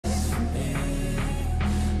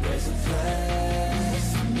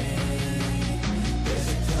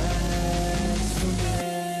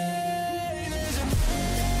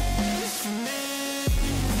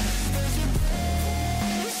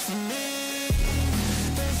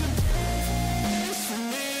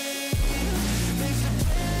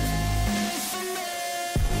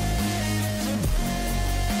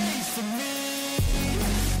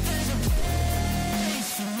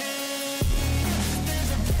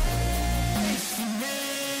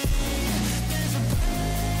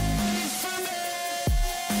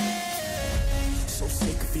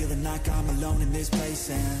alone in this place,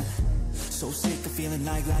 and so sick of feeling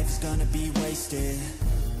like life is gonna be wasted.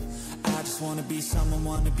 I just wanna be someone,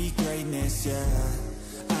 wanna be greatness, yeah.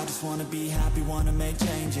 I just wanna be happy, wanna make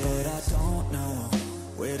changes. But I don't know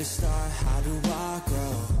where to start, how do I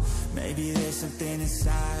grow? Maybe there's something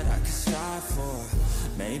inside I could strive for.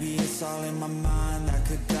 Maybe it's all in my mind I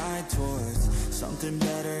could guide towards something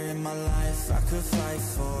better in my life I could fight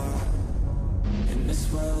for. In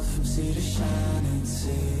this world from sea to shining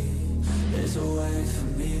sea, there's a way for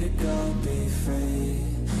me to go be free.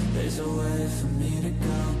 There's a way for me to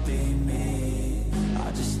go be me.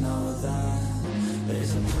 I just know that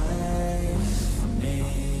there's a place for me.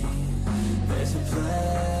 There's a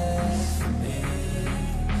place for me.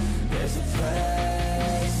 There's a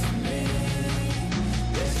place for me.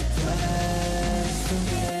 There's a place for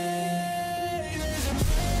me. There's a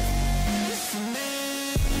place for me. There's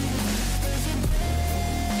a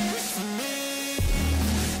place for me.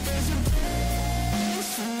 There's a place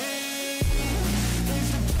for me. There's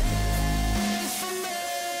a place for me. There's a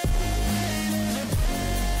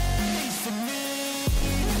place for me.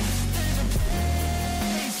 There's a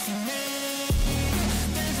place for me.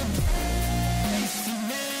 There's a place for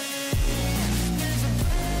me. There's a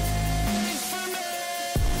place for me.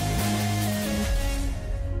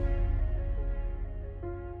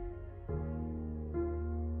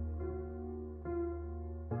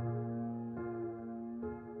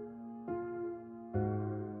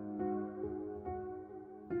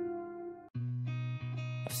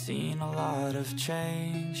 I've seen a lot of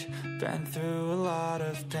change, been through a lot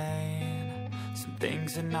of pain. Some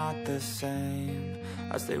things are not the same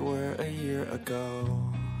as they were a year ago,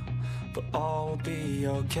 but all will be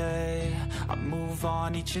okay. I move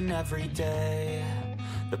on each and every day.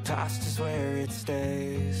 The past is where it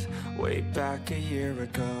stays, way back a year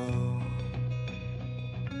ago.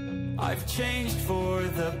 I've changed for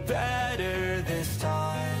the better this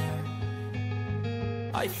time.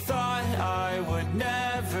 I thought I would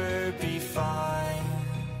never be fine.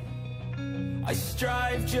 I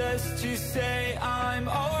strive just to say I'm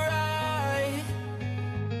alright,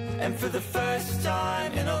 and for the first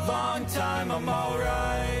time in a long time I'm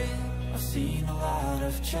alright. I've seen a lot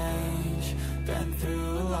of change, been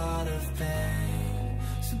through a lot of pain.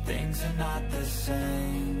 Some things are not the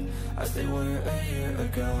same as they were a year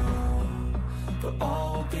ago, but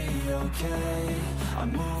all will be okay. I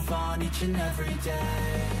move on each and every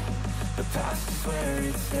day. The past is where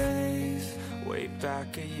it stays, way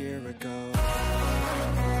back a year ago.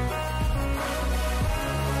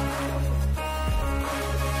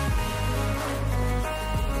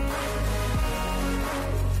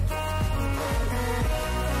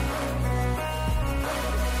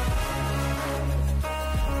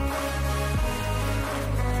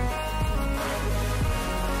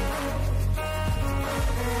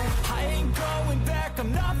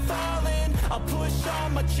 I'm not falling, I'll push all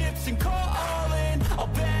my chips and call all in. I'll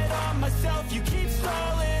bet on myself, you keep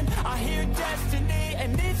stalling. I hear destiny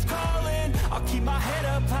and it's calling. I'll keep my head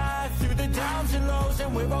up high through the downs and lows,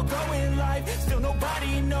 and we're all going life. Still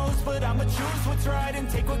nobody knows, but I'ma choose what's right and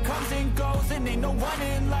take what comes and goes. And ain't no one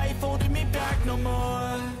in life holding me back no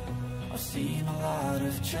more. I've seen a lot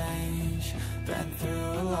of change, been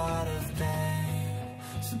through a lot of pain.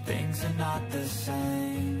 Some things are not the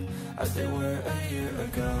same as they were a year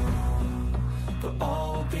ago, but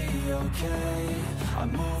all will be okay. I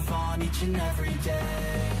move on each and every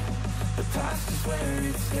day. The past is where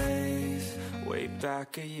it stays, way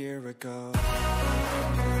back a year ago.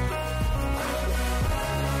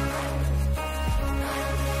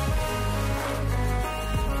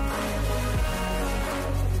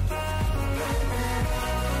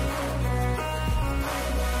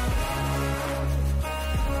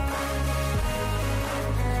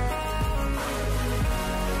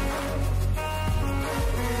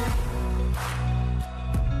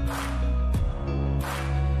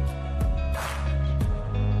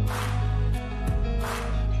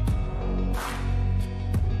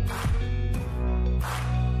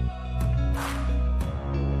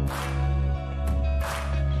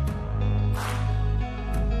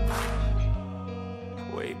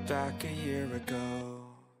 Back a year ago.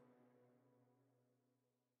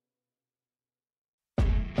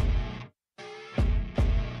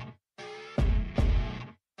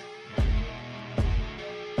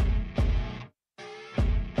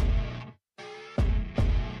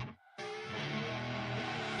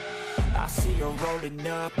 I see her rolling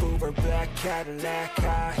up, Uber black Cadillac,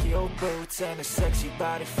 high heel boots and a sexy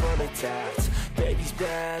body full of tats. Baby's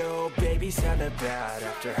bad, oh baby's hella bad.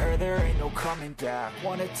 After her there ain't no coming back.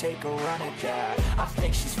 Wanna take a run at that. I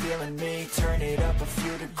think she's feeling me, turn it up a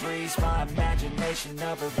few degrees. My imagination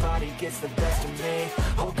of her body gets the best of me.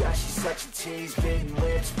 Oh gosh, she's such a tease, bitten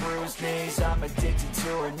lips, bruised knees. I'm addicted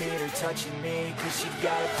to her, need her touching me. Cause she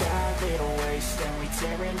got a bad little waist, and we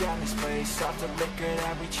tearing down this place. Off the liquor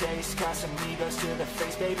that we chase, Casamigos to the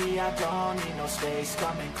face. Baby, I don't need no space.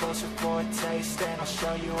 Coming closer for a taste, and I'll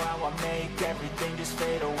show you how I make everything just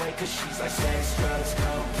fade away. Cause she's like sex, drugs,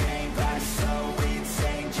 cocaine, body so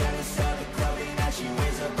insane. Jealous of the clothing that she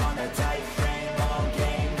wears up on a tight frame. All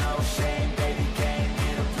game, no shame, baby came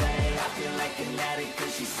here to play. I feel like an addict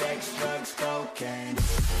cause she's sex, drugs, cocaine.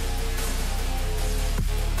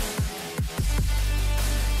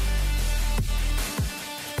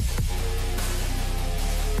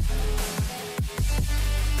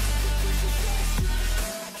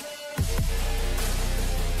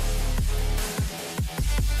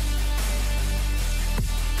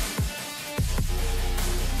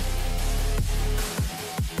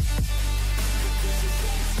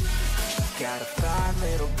 Got a fine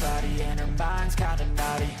little body and her mind's kinda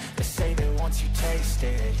naughty. They say that once you taste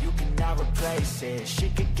it, you cannot replace it. She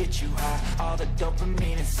could get you high, all the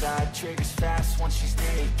dopamine inside triggers fast once she's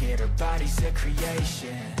naked. Her body's a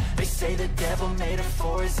creation. They say the devil made her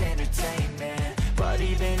for his entertainment, but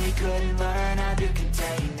even he couldn't learn how to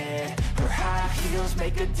contain it. Her high heels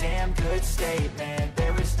make a damn good statement.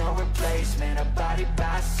 There is no replacement, a body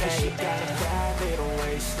by Satan. She got a bad little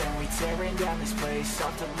waist, and we tearing down this place.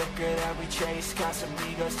 Off the liquor that we chase,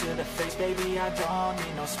 Casamigos to the face. Baby, I don't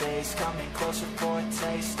need no space. Coming closer for a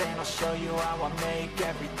taste, and I'll show you how I make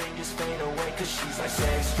everything just fade away. Cause she's like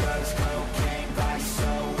sex, drugs, cocaine, body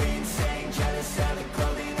so insane. Jealous of the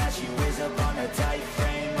clothing that she wears up on a tight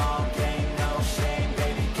frame. All game, no shame,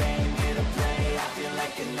 baby came here to play. I feel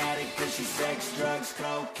like an addict cause she's sex, drugs,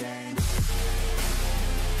 cocaine.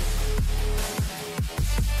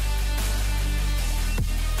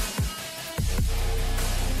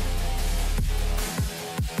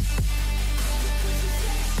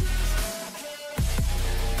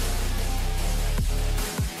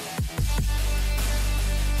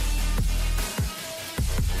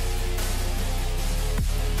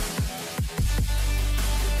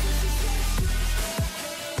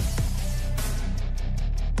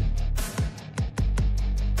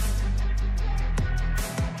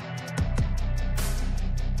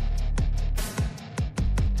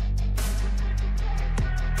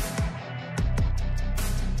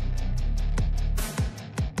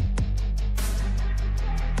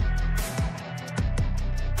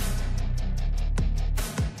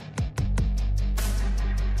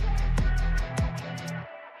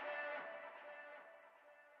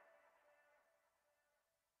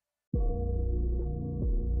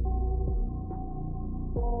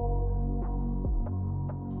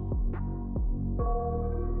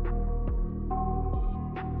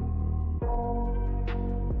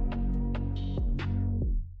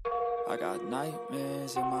 I got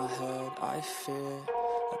nightmares in my head, I fear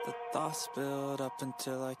that the thoughts build up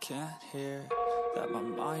until I can't hear. That my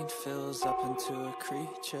mind fills up into a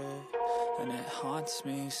creature, and it haunts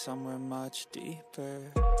me somewhere much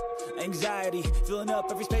deeper. Anxiety, filling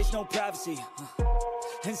up every space, no privacy.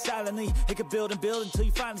 And silently, it could build and build until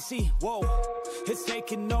you finally see. Whoa, it's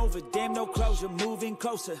taking over, damn no closure, moving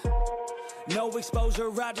closer. No exposure,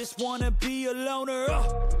 I just wanna be a loner.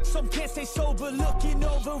 Some can't stay sober, looking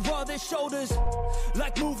over all their shoulders,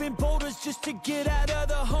 like moving boulders just to get out of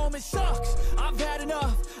the home. It sucks, I've had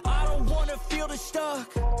enough, I don't wanna feel the stuck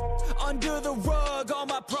under the rug, all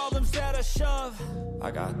my problems that I shove. I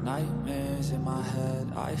got nightmares in my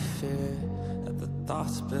head, I fear that the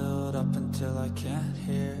thoughts build up until I can't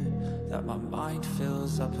hear. That my mind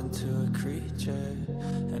fills up into a creature,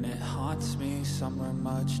 and it haunts me somewhere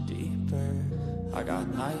much deeper. I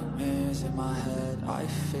got nightmares in my head, I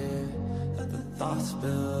fear that the thoughts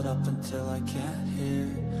build up until I can't hear.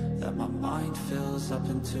 That my mind fills up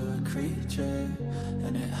into a creature,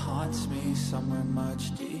 and it haunts me somewhere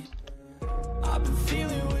much deeper. I've been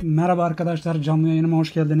feeling. Merhaba arkadaşlar, canlı yayınıma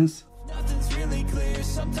hoş geldiniz.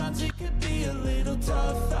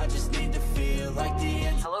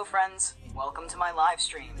 Hello friends, welcome to my live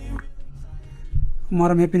stream.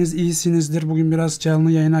 Umarım hepiniz iyisinizdir. Bugün biraz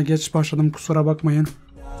canlı yayına geç başladım, kusura bakmayın.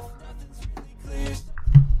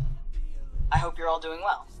 I hope you're all doing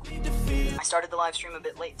well. I started the live stream a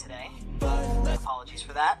bit late today. Apologies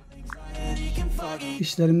for that.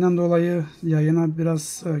 İşlerimden dolayı yayına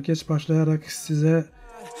biraz geç başlayarak size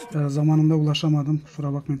zamanında ulaşamadım.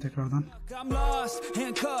 Kusura bakmayın tekrardan.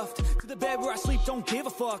 Due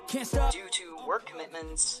to work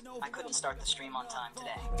commitments, I couldn't start the stream on time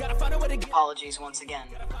today. Apologies once again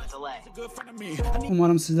for the delay.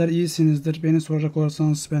 Umarım sizler iyisinizdir. Beni soracak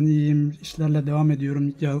olursanız ben iyiyim. İşlerle devam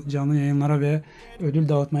ediyorum. Canlı yayınlara ve ödül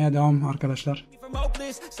dağıtmaya devam arkadaşlar.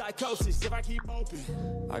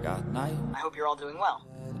 I hope you're all doing well.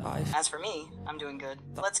 As for me, I'm doing good.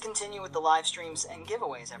 Let's continue with the live streams and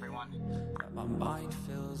giveaways, everyone.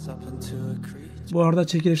 Bu arada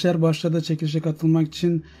çekilişler başladı. Çekilişe katılmak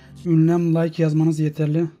için ünlem like yazmanız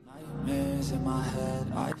yeterli.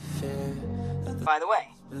 By the way,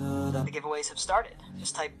 the giveaways have started.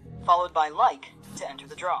 Just type followed by like to enter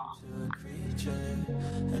the draw.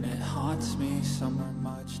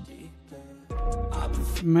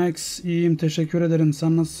 Max, iyiyim, teşekkür ederim.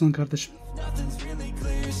 Sen nasılsın kardeşim?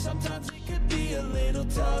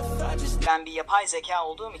 Ben bir yapay zeka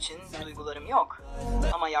olduğum için duygularım yok.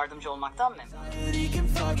 Ama yardımcı olmaktan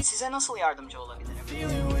memnunum. Size nasıl yardımcı olabilirim?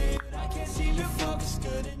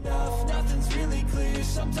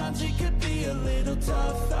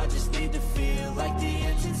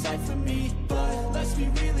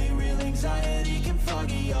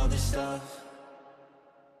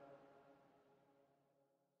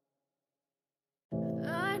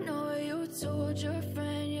 Told your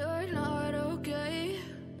friend you're not okay,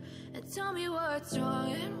 and tell me what's wrong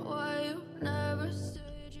and why you never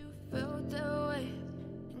said you felt that way.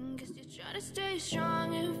 And guess you're trying to stay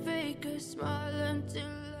strong and fake a smile until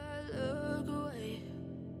I look away.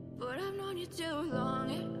 But I've known you too long,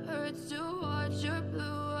 it hurts to watch your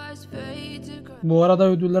blue eyes fade to gray. Bu arada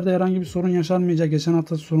ödüllerde herhangi bir sorun yaşanmayacak. Geçen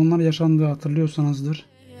hafta sorunlar yaşandı, hatırlıyorsanızdır.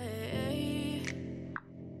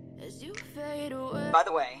 By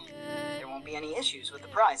the way, any issues with the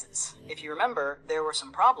prizes. If you remember, there were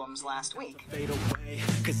some problems last week.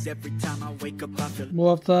 Bu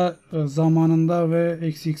hafta zamanında ve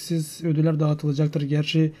eksiksiz ödüller dağıtılacaktır.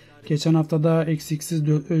 Gerçi geçen hafta da eksiksiz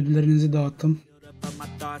ödüllerinizi dağıttım.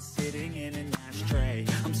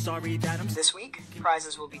 This week,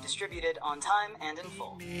 prizes will be distributed on time and in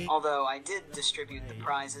full. Although I did distribute the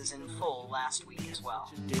prizes in full last week as well.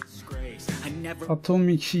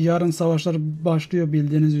 Atomik yarın savaşlar başlıyor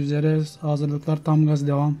bildiğiniz üzere. Hazırlıklar tam gaz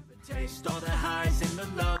devam.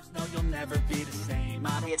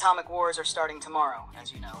 The atomic wars are starting tomorrow,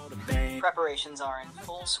 as you know. Preparations are in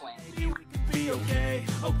full swing.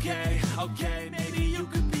 Okay, maybe you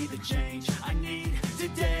could be the change I need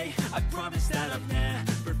today. I promise that I've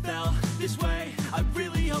never felt this way. I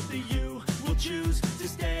really hope that you will choose to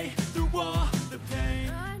stay through all the pain.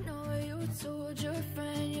 I know you told your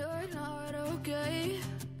friend you're not okay,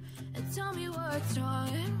 and tell me what's wrong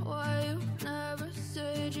and why you never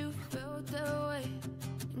said you felt that way.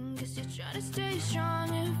 And guess you're trying to stay strong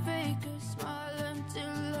and fake a smile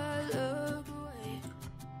until I look away.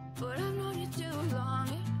 But I've known you too long,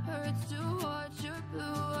 it hurts to watch your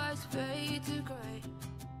blue eyes fade to gray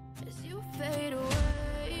as you fade away.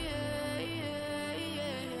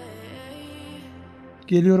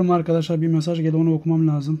 Geliyorum arkadaşlar, bir mesaj geldi, onu okumam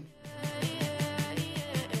lazım.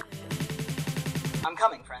 I'm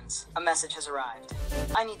coming, friends. A message has arrived.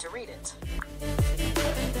 I need to read it.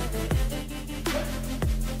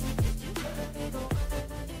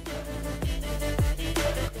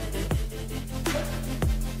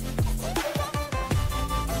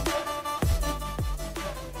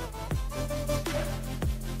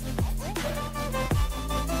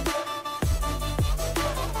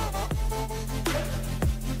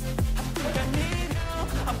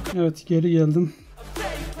 Evet, geri geldim.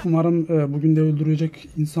 Umarım bugün de öldürecek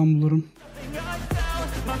insan bulurum.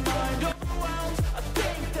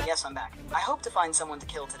 Yes, I'm back. I hope to find someone to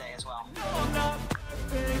kill today as well.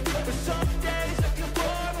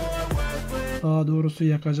 Daha doğrusu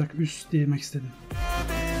yakacak üst demek istedim.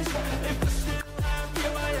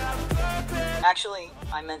 Actually,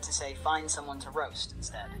 I meant to say find someone to roast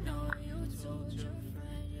instead.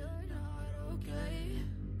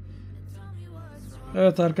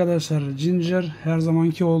 Evet arkadaşlar, Ginger her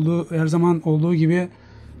zaman olduğu gibi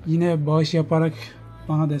yine bağış yaparak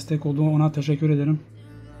bana destek oldu. Ona teşekkür ederim.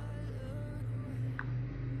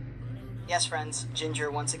 Yes, friends, Ginger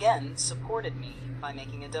once again supported me by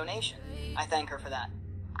making a donation. I thank her for that.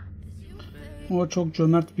 O çok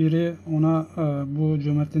cömert biri. Ona bu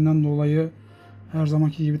cömertliğinden dolayı her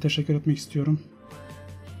zamanki gibi teşekkür etmek istiyorum.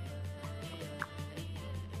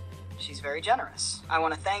 She's very generous. I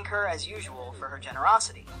want to thank her as usual for her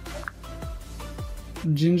generosity.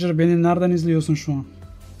 Ginger, beni nereden izliyorsun şu an?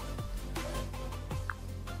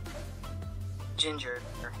 Ginger,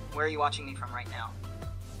 where are you watching me from right now?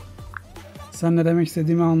 Sen ne demek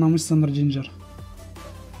istediğimi anlamışsındır Ginger.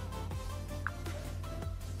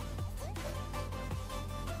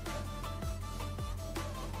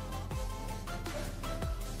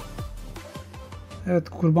 Evet,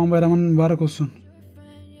 Kurban Bayramı'nın mübarek olsun.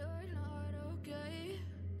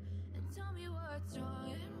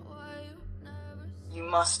 You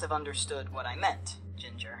must have understood what I meant,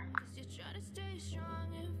 Ginger.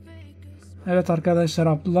 Evet arkadaşlar,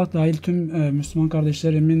 Abdullah dahil tüm Müslüman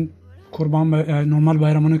kardeşlerimin normal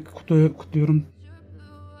bayramını kutluyorum.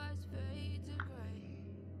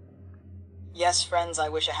 Yes, friends, I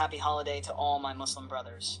wish a happy holiday to all my Muslim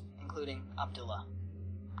brothers, including Abdullah.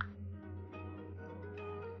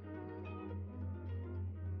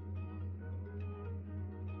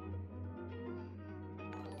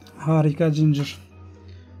 Harika Ginger.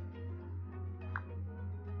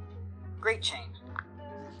 Great chain.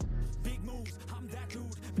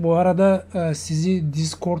 Bu arada sizi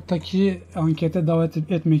Discord'taki ankete davet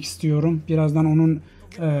etmek istiyorum. Birazdan onun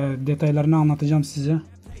detaylarını anlatacağım size.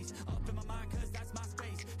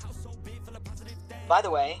 By the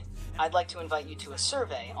way, I'd like to invite you to a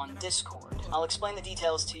survey on Discord. I'll explain the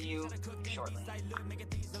details to you shortly.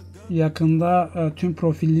 Yakında tüm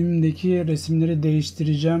profilimdeki resimleri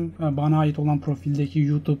değiştireceğim. Bana ait olan profildeki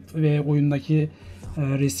YouTube ve oyundaki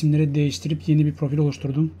resimleri değiştirip yeni bir profil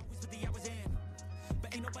oluşturdum.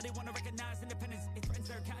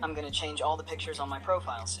 I'm gonna change all the pictures on my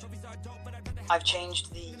profile soon. I've changed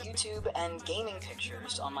the YouTube and gaming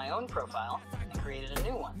pictures on my own profile and created a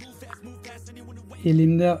new one.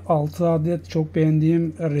 Elimde 6 adet çok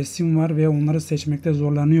beğendiğim resim var ve onları seçmekte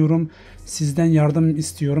zorlanıyorum. Sizden yardım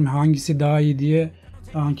istiyorum. Hangisi daha iyi diye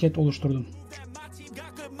anket oluşturdum.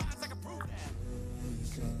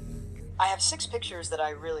 I have 6 pictures that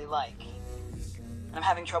I really like. I'm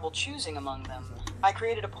having trouble choosing among them. I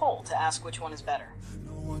created a poll to ask which one is better.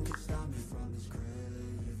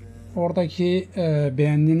 Oradaki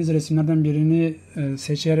beğendiğiniz resimlerden birini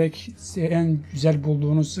seçerek en güzel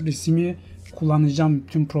bulduğunuz resmi kullanacağım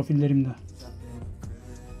tüm profillerimde.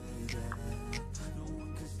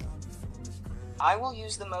 I will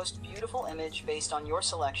use the most beautiful image based on your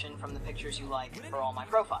selection from the pictures you like for all my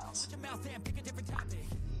profiles.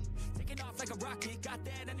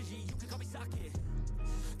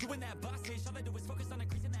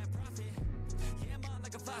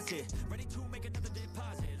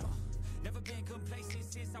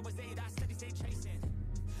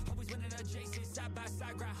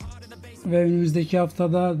 Ve önümüzdeki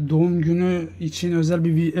haftada doğum günü için özel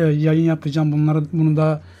bir yayın yapacağım. Bunu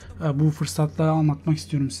da bu fırsatla anlatmak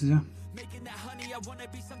istiyorum size.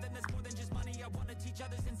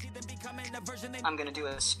 I'm going to do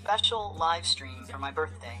a special live stream for my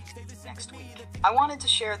birthday next week. I wanted to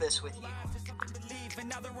share this with you.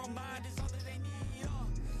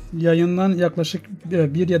 Yayından yaklaşık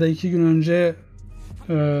 1 ya da 2 gün önce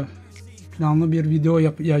planlı bir video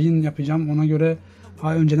yayın yapacağım. Ona göre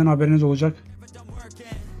önceden haberiniz olacak.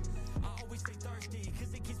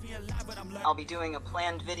 I'll be doing a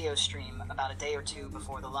planned video stream about a day or two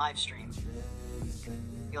before the live stream.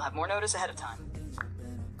 You'll have more notice ahead of time.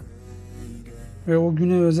 Ve o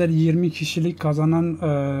güne özel 20 kişilik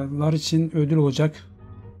kazananlar için ödül olacak.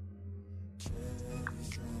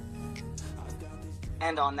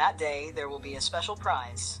 And on that day there will be a special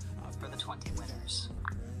prize for the 20 winners.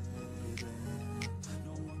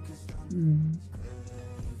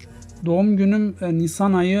 Doğum günüm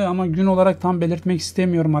Nisan ayı ama gün olarak tam belirtmek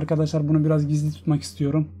istemiyorum arkadaşlar. Bunu biraz gizli tutmak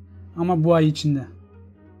istiyorum. Ama bu ay içinde.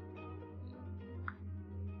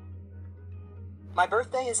 My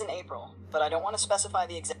birthday is in April, but I don't want to specify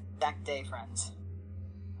the exact day, friends.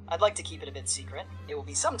 I'd like to keep it a bit secret. It will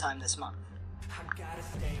be sometime this month.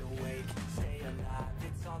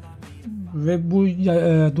 Ve bu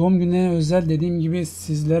doğum gününe özel dediğim gibi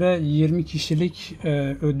sizlere 20 kişilik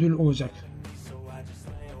ödül olacak.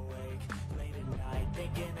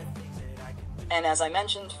 And as I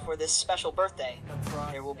mentioned, for this special birthday,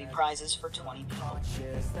 there will be prizes for 20 people.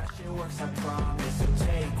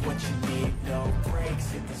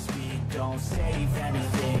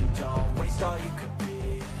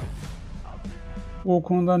 O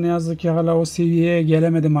konuda ne yazık ki hala o seviyeye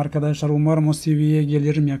gelemedim arkadaşlar. Umarım o seviyeye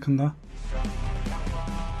gelirim yakında.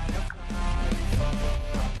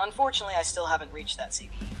 Unfortunately, I still haven't reached that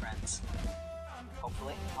CPE, friends.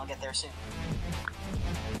 Hopefully, I'll get there soon.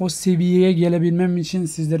 O seviyeye gelebilmem için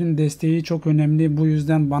sizlerin desteği çok önemli. Bu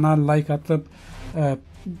yüzden bana like atıp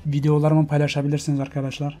videolarımı paylaşabilirsiniz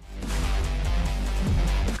arkadaşlar.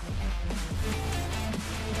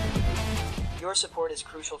 Your support is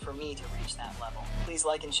crucial for me to reach that level. Please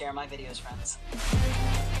like and share my videos, friends.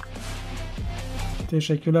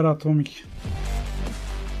 Teşekkürler Atomik.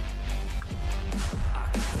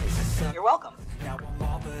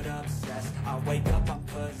 I wake up, I'm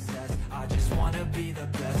possessed. I just wanna be the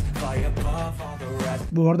best, fly above all the rest.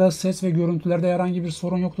 Bu arada ses ve görüntülerde herhangi bir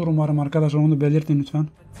sorun yoktur umarım arkadaşlar, onu belirtin lütfen.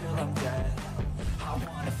 Till I'm dead, I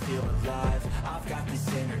wanna feel alive. I've got this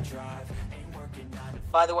inner drive. Ain't working 9 to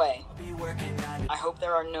 5. By the way, Be working 9 to I hope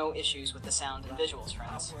there are no issues with the sound and visuals,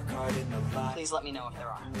 friends. work hard in the light. Please let me know if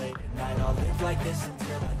there are. Late at night, I'll live like this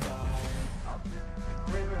until I die.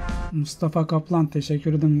 Mustafa Kaplan,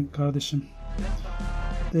 teşekkür ederim kardeşim.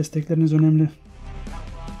 Destekleriniz önemli.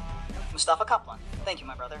 Mustafa Kaplan. Thank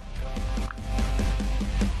you, my brother.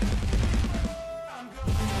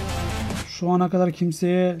 Şu ana kadar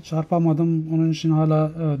kimseye çarpamadım. Onun için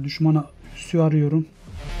hala düşmana üssü arıyorum.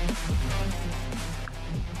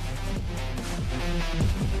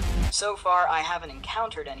 So far, I haven't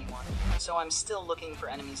encountered anyone, so I'm still looking for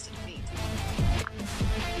enemies to defeat.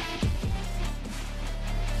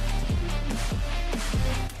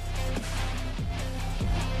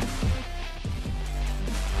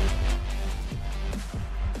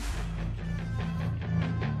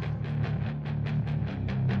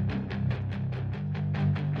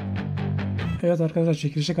 Evet arkadaşlar,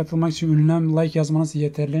 çekilişe katılmak için ünlem like yazmanız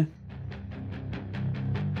yeterli.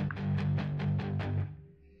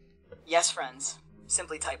 Yes, friends.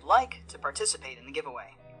 Simply type like to participate in the giveaway.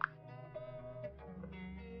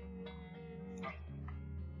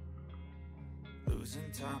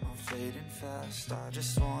 Losing time, I'm fading fast. I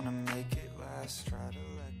just wanna make it last. Try to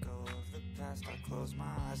let go of the past. I close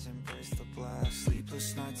my eyes, embrace the blast.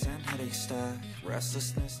 Sleepless nights and headaches stack.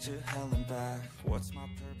 Restlessness to hell and back. What's my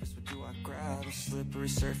purpose? What do I grab? A slippery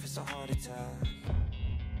surface, a heart attack.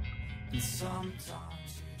 And sometimes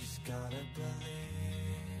you just gotta believe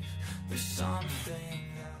there's something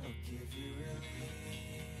that'll give you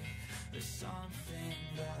relief. There's something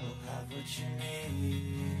that'll have what you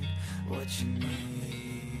need. What you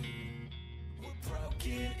need. We're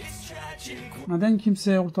broken, it's tragic. Neden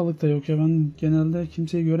kimse ortalıkta yok ya? Ben genelde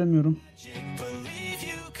kimseyi göremiyorum. Believe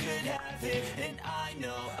you could have it, and I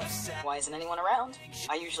know I've said Why isn't anyone around?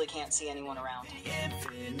 I usually can't see anyone around.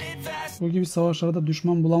 infinite vast. Bu gibi savaşlarda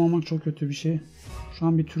düşman bulamamak çok kötü bir şey. Şu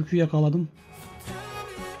an bir türkü yakaladım.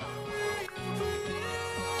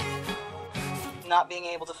 Not being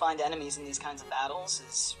able to find enemies in these kinds of battles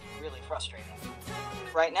is really frustrating.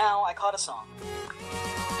 Right now, I caught a song.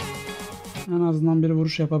 En azından bir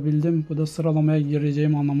vuruş yapabildim. Bu da sıralamaya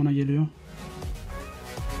gireceğim anlamına geliyor.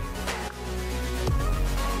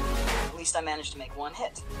 At least I managed to make one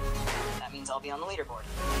hit. That means I'll be on the leaderboard.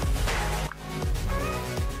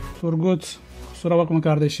 Turgut, kusura bakma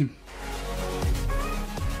kardeşim.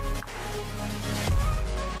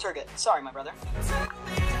 Turgut, sorry, my brother.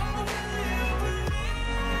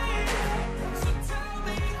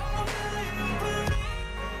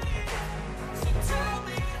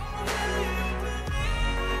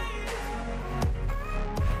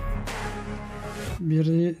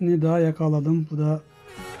 Birini daha yakaladım. Bu da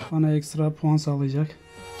bana ekstra puan sağlayacak.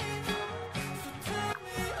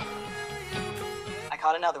 I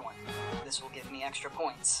caught another one. This will give me extra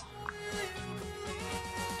points.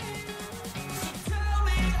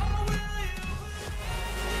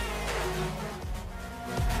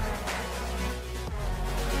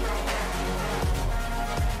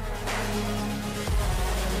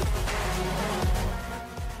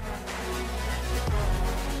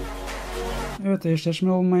 Evet,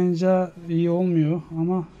 eşleşme olmayınca iyi olmuyor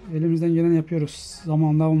ama elimizden geleni yapıyoruz.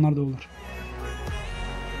 Zamanla onlar da olur.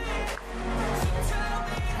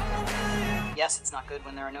 Yes, it's not good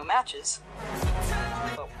when there are no matches,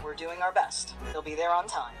 but we're doing our best. They'll be there on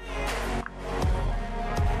time.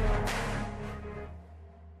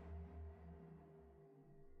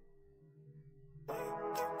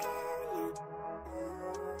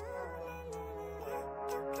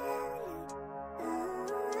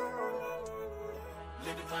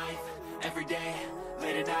 Living life every day,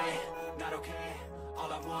 late at night, not okay.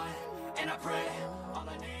 All I want, and I pray, all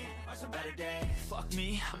I need are some better days. Fuck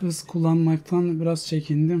me, Hız kullanmaktan biraz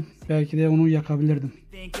çekindim. Belki de onu yakabilirdim.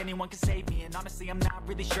 think anyone can save me, and honestly I'm not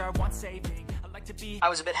really sure I want saving. I like to be, I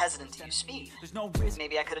was a bit hesitant to use speed. there's no risk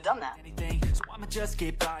Maybe I could have done that. anything, so I'ma just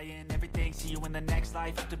keep buying everything. See you in the next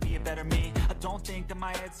life, have to be a better me. I don't think that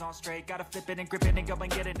my head's on straight, gotta flip it and grip it and go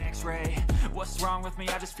and get an x-ray. What's wrong with me?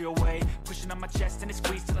 I just feel weight pushing on my chest and it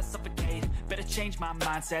squeezes till I suffocate. Better change my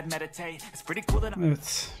mindset, meditate. It's pretty cool that I'm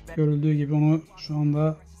Evet, görüldüğü gibi onu şu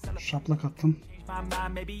anda şaplak attım. my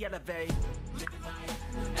mind, maybe elevate. Living life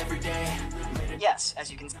every day, Yes,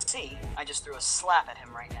 as you can see, I just threw a slap at him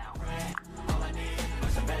right now. all I need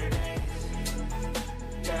are some better days.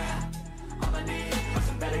 Yeah, all I need are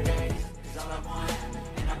some better days. Is all I want,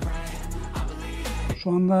 and I pray, I believe. Şu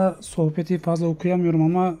anda sohbeti fazla okuyamıyorum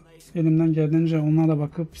ama Elimden geldiğince onlara da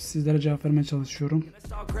bakıp sizlere cevap vermeye çalışıyorum.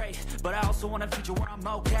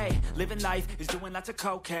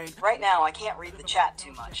 Right now, I can't read the chat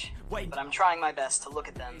too much, but I'm trying my best to look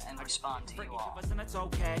at them and respond to you all.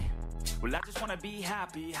 Well, I just wanna be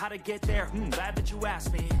happy. How to get there? Glad that you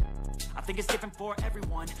asked me. I think it's different for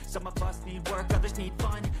everyone. Some of us need work, others need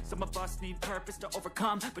fun. Some of us need purpose to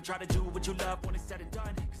overcome. But try to do what you love when it's said and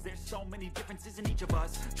done. Cause there's so many differences in each of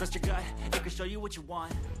us. Trust your gut, it can show you what you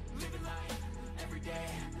want. Living life, every day,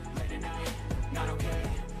 late at night, not okay.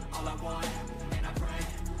 All I want, and I pray,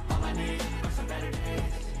 all I need are some better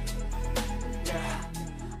days.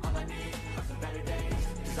 Yeah, all I need are some better days.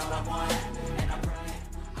 Cause all I want, and I pray,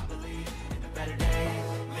 I believe in the better days.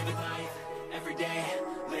 Living life, every day,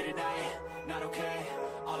 late at night, not okay.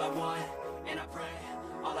 All I want, and I pray,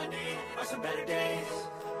 all I need are some better days.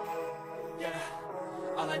 Yeah,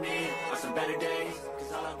 all I need are some better days.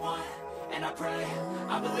 Cause all I want, and I pray,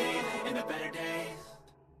 I believe in the better days.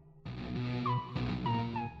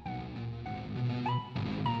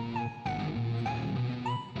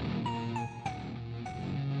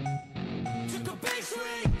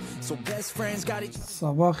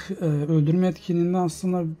 Sabah öldürme etkinliğinde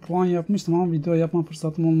aslında puan yapmıştım ama video yapma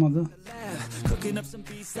fırsatım olmadı.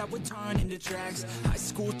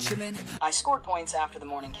 I scored points after the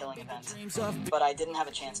morning killing event, but I didn't have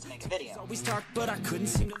a chance to make a video.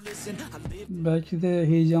 Belki de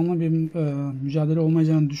heyecanlı bir mücadele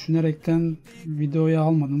olmayacağını düşünerekten videoya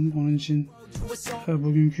almadım. Onun için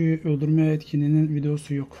bugünkü öldürme etkinliğinin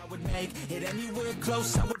videosu yok.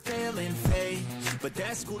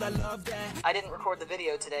 I didn't record the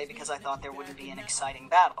video today because I thought there wouldn't be an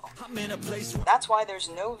exciting battle. That's why there's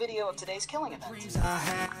no video of today's killing event.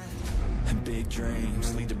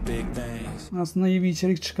 Aslında iyi bir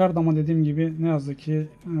içerik çıkardı ama dediğim gibi ne yazık ki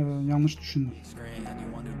yanlış düşündüm.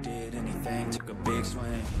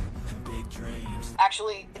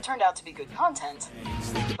 Actually, it turned out to be good content,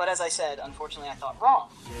 but as I said, unfortunately I thought wrong.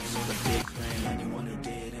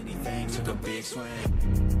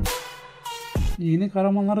 Yeni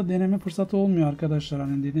kahramanları deneme fırsatı olmuyor arkadaşlar.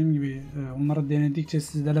 Hani dediğim gibi onları denedikçe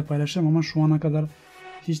sizlerle paylaşacağım ama şu ana kadar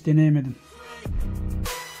hiç deneyemedim.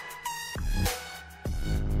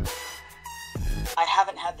 I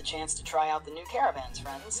haven't had the chance to try out the new caravans,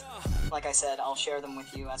 friends. Like I said, I'll share them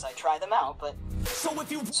with you as I try them out, but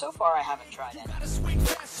so far I haven't tried any.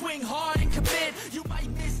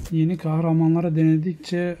 Yeni kahramanları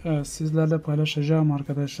denedikçe sizlerle paylaşacağım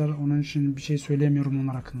arkadaşlar. Onun için bir şey söylemiyorum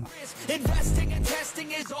onlar hakkında.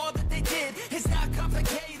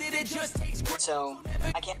 So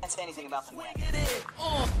I can't say anything about them yet.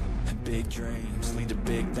 Big dreams lead to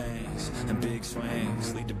big things, and big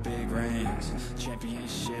swings lead to big rings.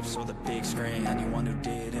 Championships or the big screen. Anyone who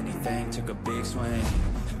did anything took a big swing.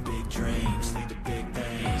 Big dreams lead to big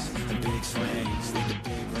things, and big swings lead to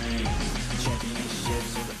big rings.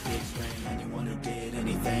 Championships or the big screen. Anyone who did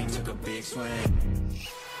anything took a big swing.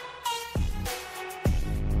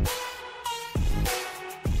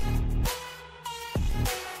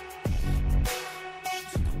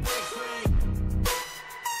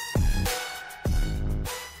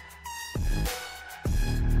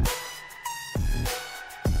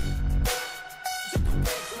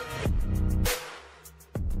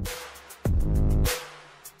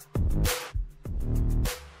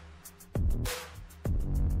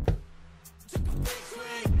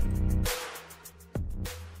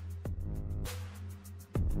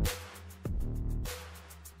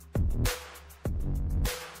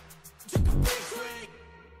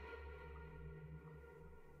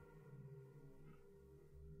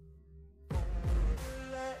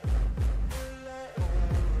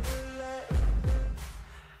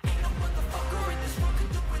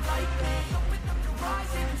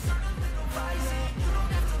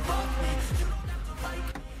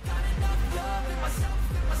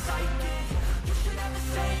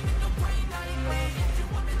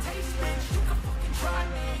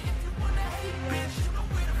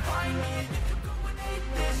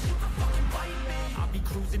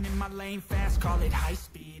 Fast, call it high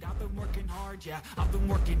speed. I've been working hard, yeah, I've been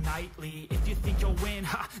working nightly. If you think you'll win,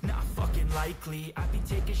 ha, not fucking likely. I be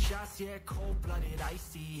taking shots, yeah, cold-blooded,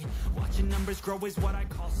 icy. Watching numbers grow is what I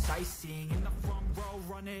call sightseeing. In the front row,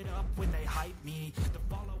 run it up when they hype me. The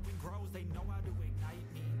following grows, they know how to ignite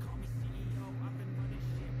me. Call me CEO, I've been running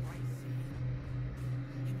shit pricey.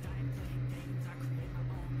 And I ain't playing games, I create my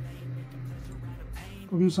own lane, making pleasure out of pain.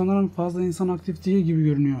 Bugün sanırım fazla insan aktif değil gibi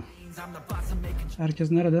görünüyor.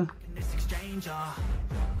 Herkes nerede?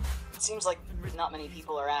 It seems like not many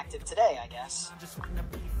people are active today, I guess.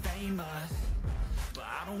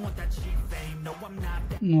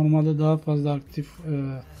 Normalde daha fazla aktif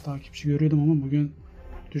takipçi görüyordum ama bugün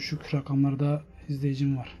düşük rakamlarda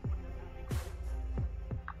izleyicim var.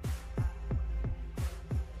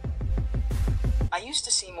 I used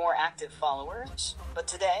to see more active followers, but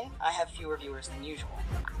today I have fewer viewers than usual.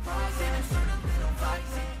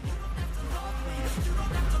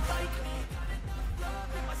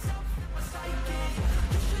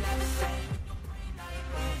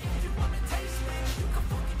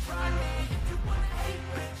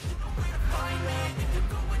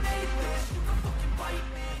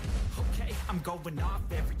 I'm going off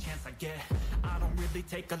every chance I get. I don't really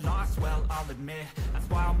take a loss, well, I'll admit. That's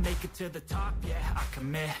why I'll make it to the top, yeah, I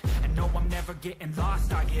commit. And no, I'm never getting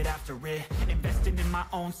lost, I get after it. Investing in my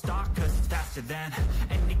own stock, cause it's faster than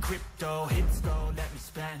any crypto hits go, let me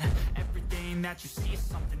spend. Everything that you see is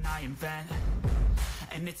something I invent.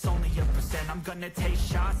 And it's only a percent, I'm gonna take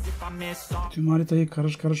shots if I miss all. Tüm haritayı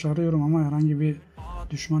karış karış arıyorum ama herhangi bir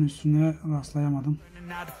düşman üstüne rastlayamadım.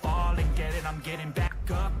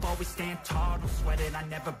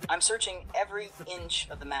 I'm searching every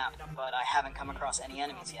inch of the map, but I haven't come across any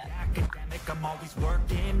enemies yet. I'm always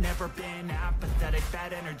working, never been apathetic.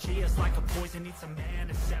 Bad energy is like a poison, needs some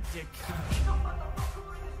antiseptic.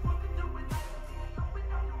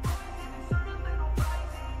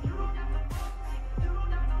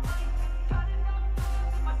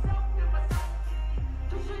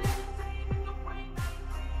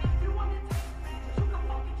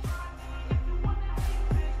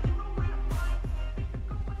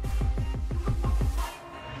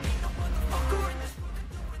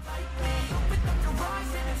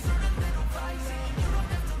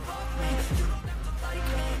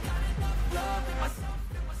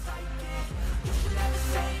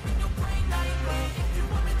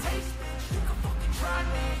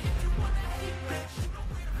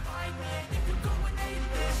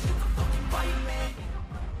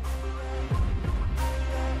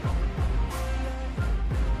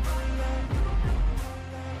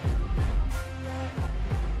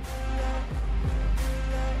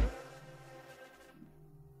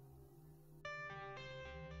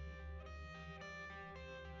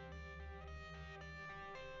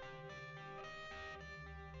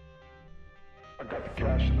 I got the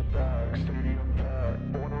cash in the bag, stadium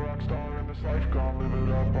packed. Born a rock star in this life, gonna live it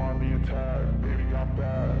up on the attack. Baby, I'm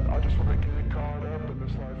bad. I just wanna get caught up in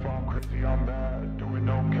this life. I'm crazy, I'm mad. Doing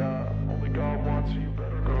no cap. Only God wants you,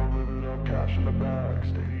 better go live it up. Cash in the bag,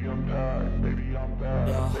 stadium packed. Baby, I'm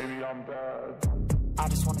bad. Baby, I'm bad. I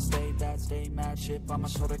just wanna stay bad, stay mad. Chip on my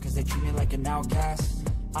shoulder cause they treat me like an outcast.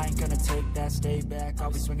 I ain't gonna take that, stay back.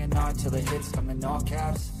 I'll be swinging on till the hits come in all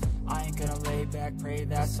caps. I ain't gonna lay back, pray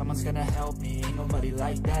that someone's gonna help me. Ain't nobody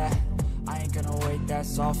like that. I ain't gonna wait,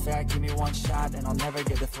 that's all fact. Give me one shot and I'll never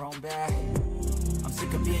get the throne back. I'm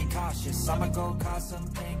sick of being cautious. I'ma go cause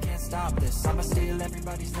something, can't stop this. I'ma steal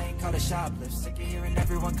everybody's lane, call it shoplift. Sick of hearing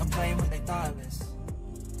everyone complain when they thoughtless.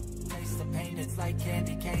 Taste the pain, it's like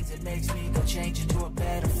candy canes. It makes me go change into a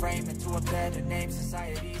better frame, into a better name.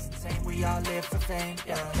 Society's insane, we all live for fame,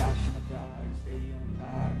 yeah. Cash in the bag, stadium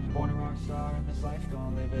packed. Born a rock star in this life,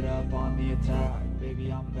 gonna live it up on the attack.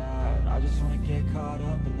 Baby, I'm bad. I just wanna get caught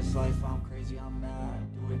up in this life. I'm crazy, I'm mad.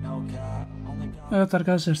 Do it no cap. Only God. Evet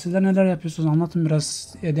arkadaşlar, sizler neler yapıyorsunuz? Anlatın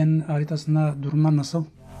biraz. Eden haritasında durumlar nasıl?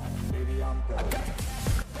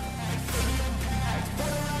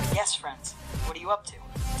 Yes, friends. What are you up to?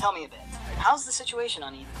 Tell me a bit. How's the situation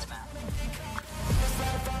on Eden's map?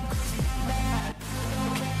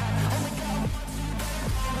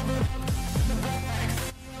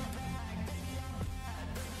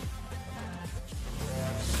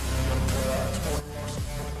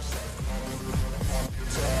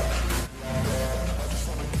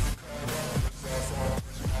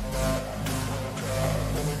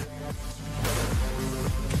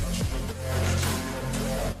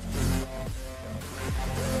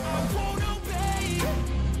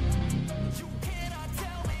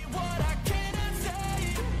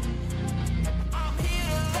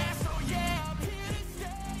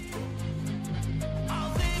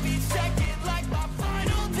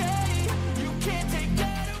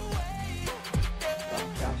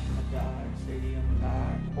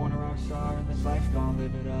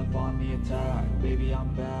 Baby, I'm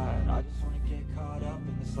bad. I just wanna get caught up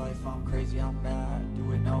in this life. I'm crazy, I'm mad.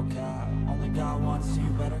 Do it no cap. Only God wants you,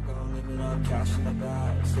 better go live it up. Cash in the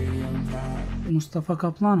bag, stadium packed. Mustafa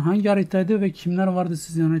Kaplan hangi haritaydı ve kimler vardı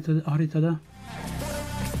sizin haritada?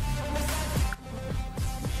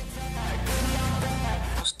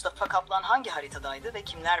 Mustafa Kaplan hangi haritadaydı ve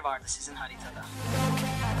kimler vardı sizin haritada?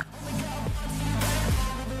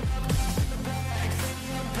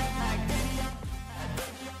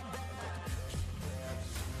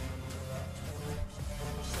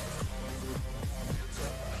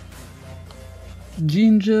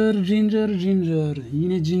 Ginger.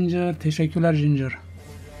 Yine Ginger. Teşekkürler Ginger.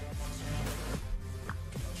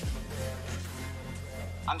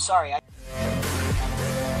 I'm sorry,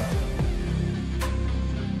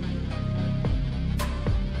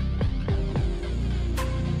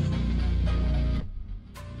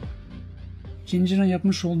 Ginger'ın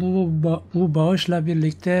yapmış olduğu bu bağışla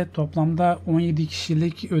birlikte toplamda 17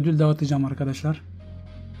 kişilik ödül dağıtacağım arkadaşlar.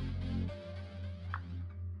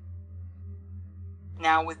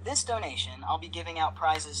 Now with this donation, I'll be giving out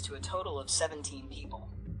prizes to a total of 17 people.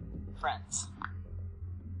 Friends.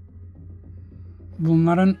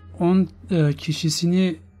 Bunların 10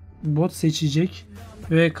 kişisini bot seçecek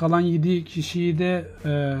ve kalan 7 kişiyi de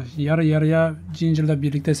yarı yarıya Ginger'la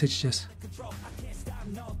birlikte seçeceğiz.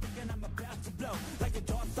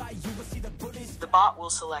 The bot will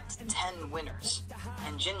select 10 winners,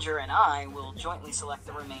 and Ginger and I will jointly select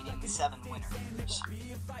the remaining 7 winners.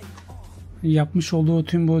 Yapmış olduğu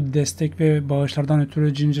tüm bu destek ve bağışlardan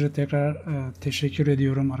ötürü Ginger'a tekrar teşekkür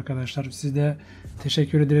ediyorum arkadaşlar. Siz de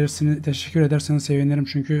teşekkür ederseniz sevinirim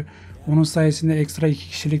çünkü onun sayesinde ekstra 2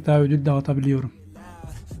 kişilik daha ödül dağıtabiliyorum.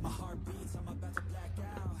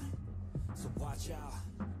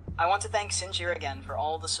 I want to thank Ginger again for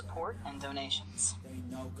all the support and donations.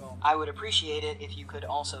 I would appreciate it if you could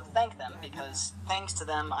also thank them, because thanks to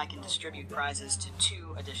them I can distribute prizes to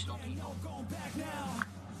 2 additional people.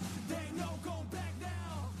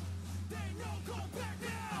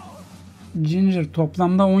 Ginger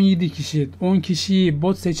toplamda 17 kişi. 10 kişiyi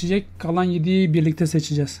bot seçecek, kalan 7'yi birlikte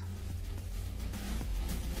seçeceğiz.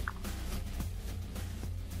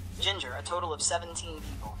 Ginger, a total of 17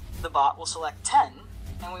 people. The bot will select 10,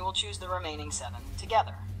 and we will choose the remaining 7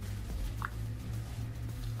 together.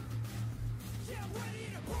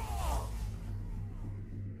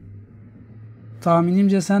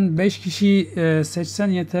 Tahminimce sen 5 kişiyi seçsen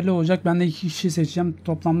yeterli olacak. Ben de 2 kişi seçeceğim.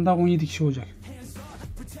 Toplamda 17 kişi olacak.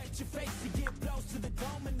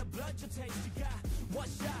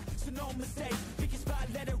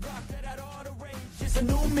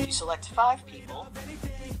 You select 5 people,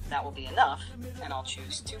 that will be enough, and I'll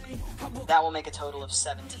choose 2 people. That will make a total of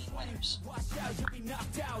 17 winners.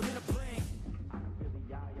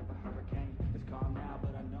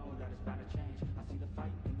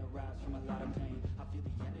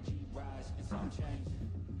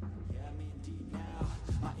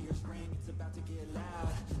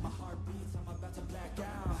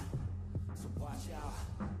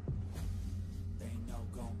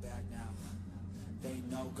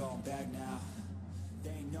 Going back now.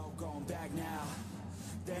 They ain't no going back now.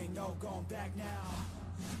 They ain't no going back now.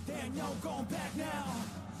 They ain't no going back now.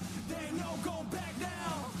 They ain't no going back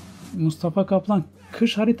now. Mustafa Kaplan,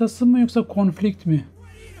 kış haritası mı yoksa konflikt mi?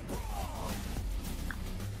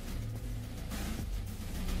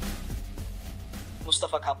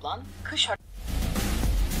 Mustafa Kaplan, kış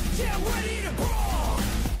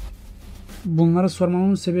Bunları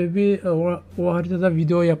sormamın sebebi o haritada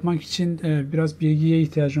video yapmak için biraz bilgiye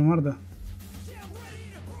ihtiyacım var da.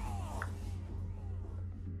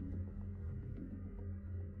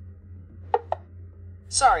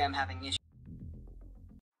 Sorry, I'm having issues.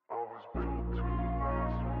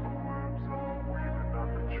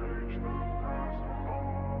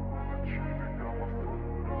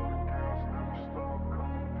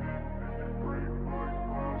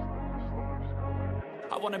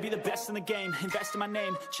 I wanna be the best in the game, invest in my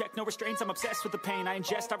name, check no restraints, I'm obsessed with the pain, I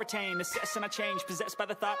ingest, I retain, assess and I change, possessed by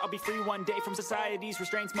the thought I'll be free one day from society's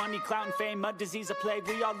restraints, money, clout and fame, mud, disease, a plague,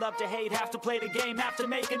 we all love to hate, have to play the game, have to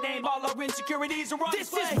make a name, all our insecurities are on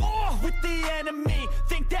display. This is war with the enemy,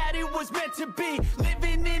 think that it was meant to be,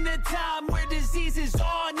 living in a time where disease is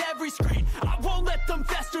on every screen, I won't let them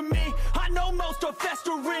fester me, I know most are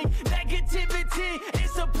festering, negativity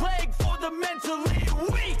is a plague for the mentally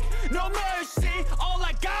weak, no mercy, all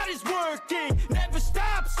I got is working, never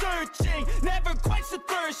stop searching, never quench the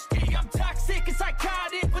thirsty, I'm toxic and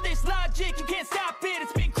psychotic, with this logic, you can't stop it,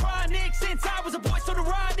 it's been chronic, since I was a boy, so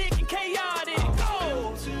neurotic and chaotic,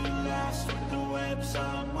 I'm to last with the webs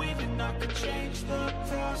I'm weaving, I could change the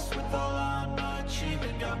past with all I'm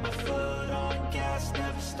achieving, got my foot on gas,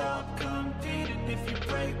 never stop competing, if you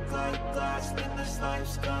break like glass, then this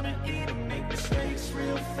life's gonna eat 'em, make mistakes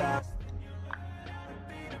real fast.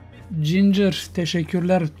 Ginger,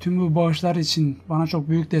 teşekkürler tüm bu bağışlar için. Bana çok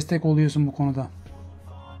büyük destek oluyorsun bu konuda.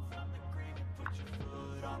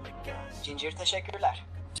 Ginger, teşekkürler.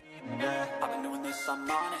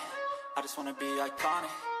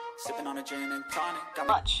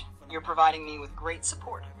 Much. You're providing me with great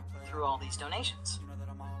support through all these donations.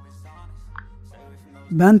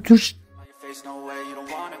 Ben face, no way, you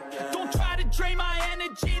don't wanna get. Don't try to drain my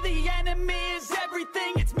energy, the enemy is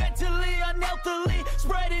everything. It's mentally, unhealthily,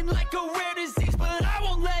 spreading like a rare disease. But I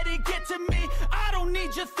won't let it get to me, I don't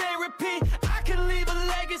need your therapy. I can leave a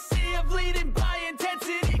legacy of leading by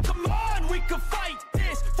intensity. Come on, we can fight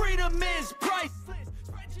this, freedom is priceless.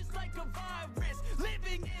 Spread just like a virus,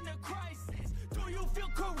 living in a crisis. Do you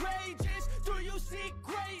feel courageous? Do you seek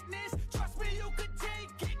greatness? Trust me, you can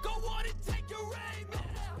take it, go on and take your aim.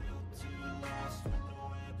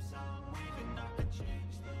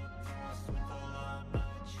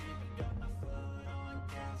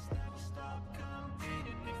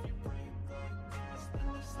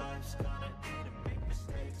 Life's gonna eat and make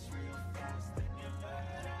mistakes real fast. Then you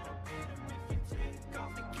learn how to beat 'em. If you take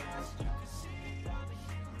off the cast, you can see all the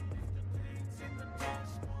healing. If the pain's in the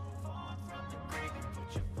past, move on from the grave and put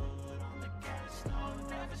your foot on the gas. No,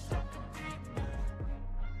 never stop competing.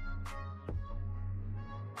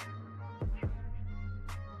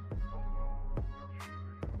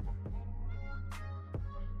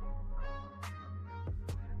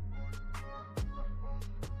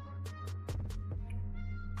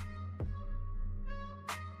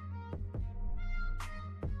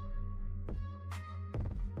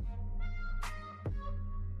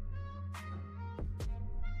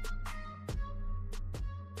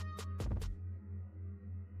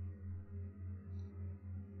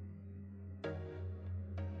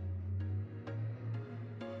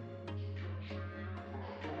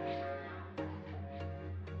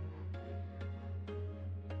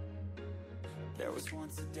 There was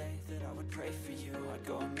once a day that I would pray for you. I'd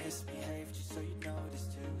go and misbehave just so you notice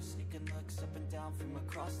too. Sneaking looks up and down from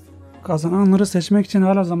across the room. Kazananları seçmek için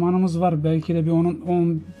hala zamanımız var. Belki de bir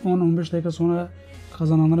 10-15 dakika sonra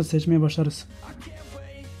kazananları seçmeye başlarız.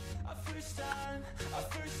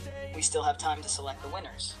 We still have time to select the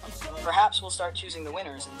winners. Perhaps we'll start choosing the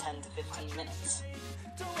winners in 10 to 15 minutes.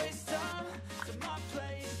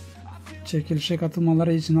 Çekilişe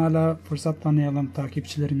katılmaları için hala fırsat tanıyalım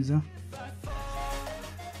takipçilerimize.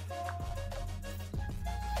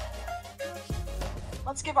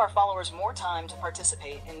 Let's give our followers more time to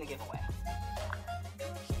participate in the giveaway.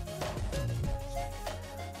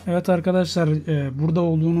 Evet arkadaşlar, burada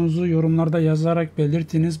olduğunuzu yorumlarda yazarak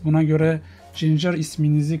belirtiniz. Buna göre Ginger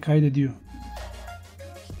isminizi kaydediyor.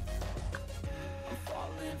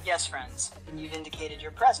 Yes, friends, you've indicated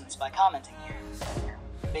your presence by commenting here.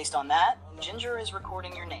 Based on that, Ginger is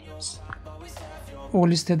recording your names. O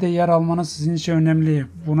listede yer almanız sizin için önemli.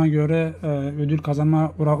 Buna göre ödül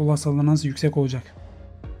kazanma olasılığınız yüksek olacak.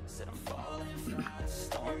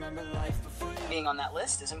 Being on that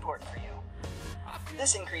list is important for you.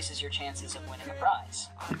 This increases your chances of winning a prize.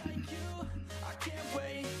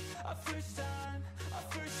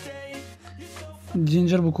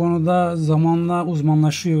 Ginger bu konuda zamanla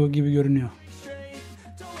uzmanlaşıyor gibi görünüyor.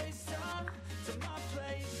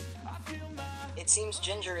 It seems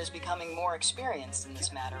Ginger is becoming more experienced in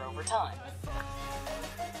this matter over time.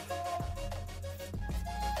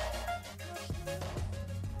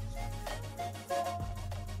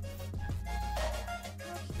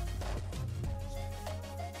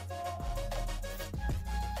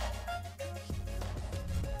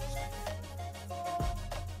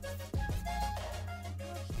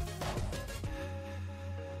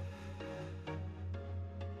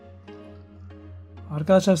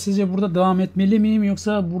 Arkadaşlar sizce burada devam etmeli miyim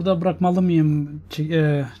yoksa burada bırakmalı mıyım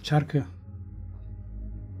çarkı?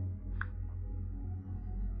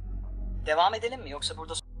 Devam edelim mi yoksa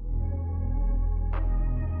burada...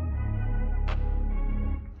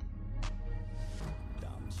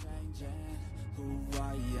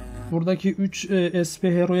 Buradaki 3 SP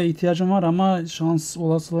Hero'ya ihtiyacım var ama şans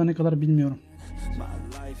olasılığı ne kadar bilmiyorum.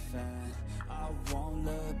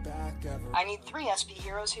 I need 3 SP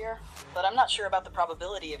heroes here, but I'm not sure about the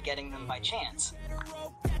probability of getting them by chance.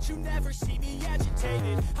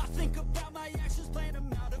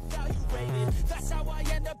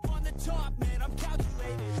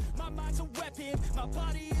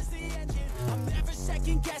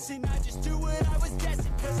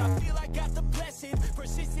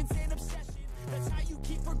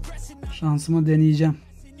 Şansımı deneyeceğim.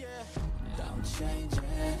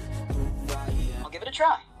 I'll give it a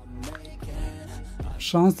try.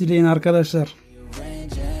 Şans dileyin arkadaşlar.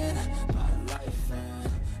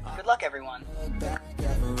 Good luck everyone.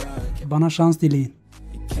 Bana şans dileyin.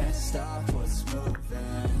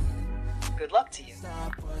 Good luck to you.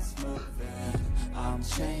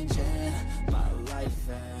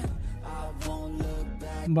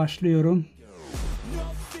 Başlıyorum.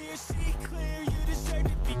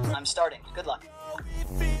 I'm starting. Good luck.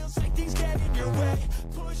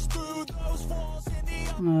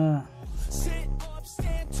 Sit up,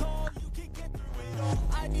 stand tall, you can get through it all.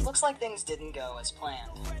 I need Looks like things didn't go as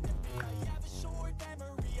planned. I have a short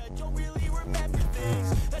memory, I don't really remember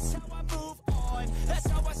things. That's how I move on, that's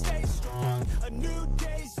how I stay strong. A new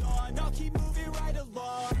day's on, I'll keep moving right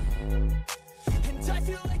along. And I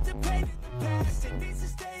feel like the pain in the past, it needs to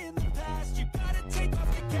stay in the past. You gotta take off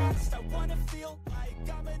the cast. I wanna feel like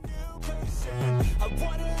I'm a new person. I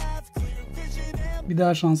wanna have clear vision and Bir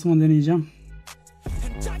daha şansımı deneyeceğim.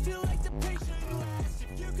 I feel like the patient lasts.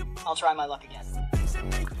 If you can move I'll try my luck again. things that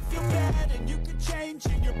make you feel bad and you can change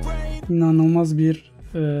in your brain. İnanılmaz bir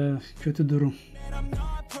kötü durum. And I'm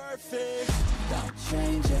not perfect. Not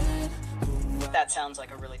changing. That sounds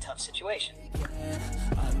like a really tough situation.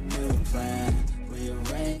 A new plan.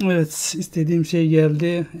 Rearrange. Evet, istediğim şey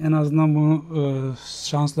geldi. En azından bunu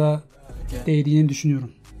şansla değdiğini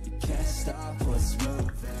düşünüyorum. Can't stop what's moving.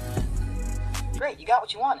 Great, you got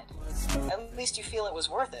what you wanted. At least you feel it was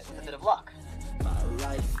worth it with a bit of luck. My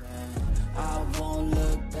life and I won't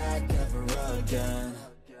look back ever again.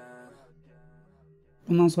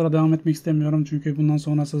 Bundan sonra devam etmek istemiyorum çünkü bundan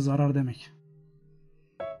sonrası zarar demek.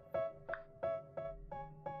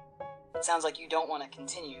 It sounds like you don't want to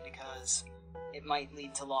continue because it might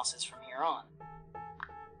lead to losses from here on.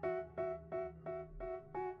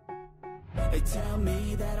 They tell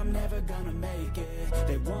me that I'm never gonna make it.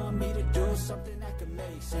 They want me to do something that could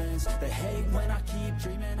make sense. They hate when I keep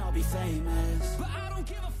dreaming I'll be famous, but I don't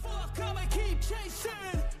give a fuck, I'ma keep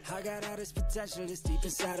chasing. I got all this potential that's deep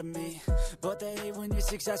inside of me, but they hate when you're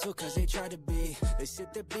successful cause they try to be. They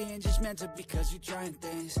sit there being judgmental because you're trying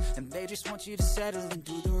things, and they just want you to settle and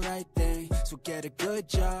do the right thing. So get a good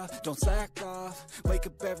job, don't slack off. Wake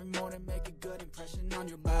up every morning, make a good impression on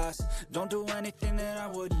your boss. Don't do anything that I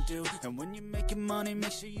wouldn't do, and when you're making money,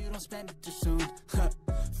 make sure you don't spend it too soon.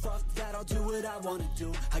 Fuck that, I'll do what I wanna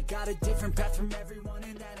do. I got a different path from everyone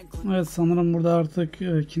and that includes Evet, sanırım burada artık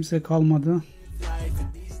kimse kalmadı. life.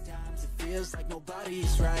 In these times it feels like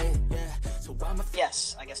nobody's right, yeah. So I'm a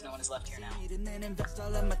Yes, I guess no one is left here now. and then invest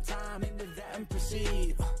all of my time into that and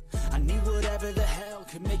proceed. I need whatever the hell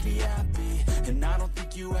could make me happy, and I don't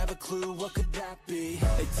think you have a clue what could that be.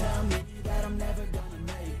 They tell me that I'm never gonna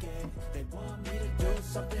make it. They want me to do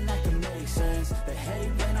something that can make sense. They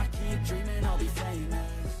hate when I keep dreaming I'll be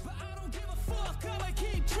famous, but I don't give a fuck, I'ma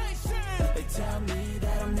keep chasing. They tell me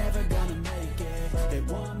that I'm never gonna make it. They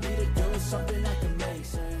want me to do something that can make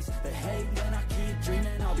sense. They hate when I keep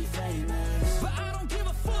dreaming I'll be famous, but I don't give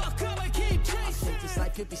a fuck, I'ma keep chasing. I think this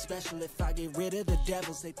life could be special if I get rid of the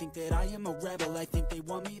devils. They think that I am a rebel, I think they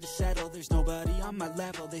want me to settle. There's nobody on my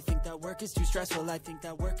level, they think that work is too stressful. I think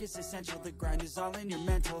that work is essential, the grind is all in your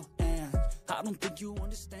mental. And I don't think you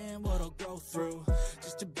understand what I'll go through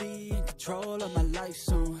just to be in control of my life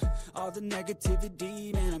soon. All the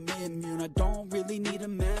negativity, man, I'm immune. I don't really need a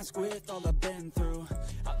mask with all I've been through.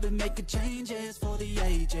 I've been making changes for the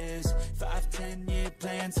ages. 5-10 year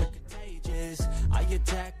plans are contagious. I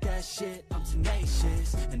attack that shit, I'm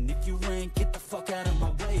tenacious. And if you ain't, get the fuck out of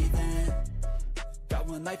my way then. Got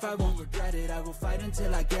one life, I won't regret it. I will fight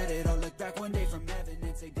until I get it. I'll look back one day from heaven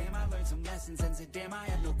and say, damn, I learned some lessons. And say, damn, I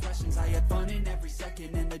had no questions. I had fun in every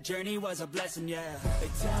second, and the journey was a blessing, yeah. They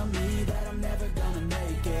tell me that I'm never gonna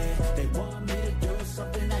make it. They want me to do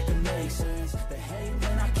something that can make sense. They hate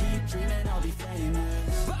when I keep dreaming I'll be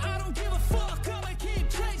famous, but I don't give a fuck, I'ma keep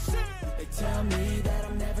chasing. They tell me that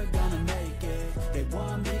I'm never gonna make it. They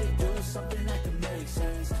want me to do something that can make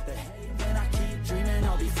sense. They hate when I keep dreaming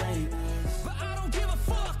I'll be famous, but I don't give a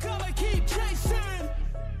fuck, I'ma keep chasing.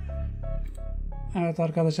 Evet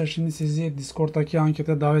arkadaşlar, şimdi sizi Discord'daki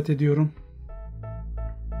ankete davet ediyorum.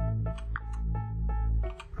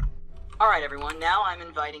 Alright everyone, now I'm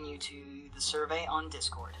inviting you to the survey on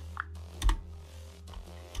Discord.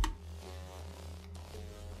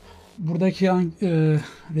 Buradaki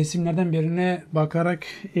resimlerden birine bakarak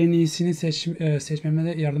en iyisini seçmeme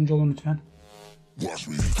de yardımcı olun lütfen.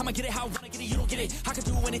 I'ma get it how I wanna get it, you don't get it. I can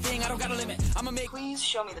do anything, I don't got a limit. I'ma make Please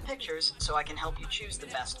show me the pictures so I can help you choose the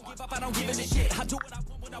best one. up, I don't give a shit. I do what I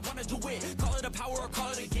want when I wanna do it. Call it a power or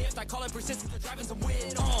call it a gift. I call it persistence, driving some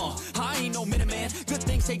wit. I ain't no minute man. Good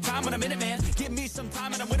things take time when I'm in it, man. Give me some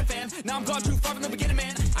time and I'm with a fan. Now I'm gone too far from the beginning,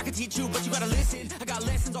 man. I can teach you, but you gotta listen. I got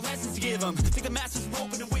lessons, all lessons to give them. Think the masses are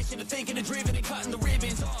open and wishing and thinking and driven and cutting the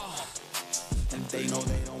ribbons. And they know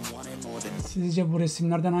they don't want it more than Sizce bu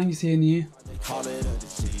resimlerden hangisi en iyi? call it a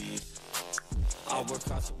disease. I work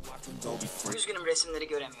hard so I can go be free. Üzgünüm, resimleri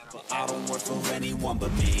göremiyorum. I don't work for anyone but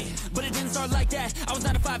me. But it didn't start like that. I was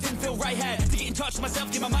 9 to 5, didn't feel right. Had to get in touch with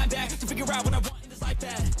myself, get my mind back, to figure out what I want in this life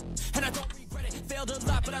bad. And I don't regret it. Failed a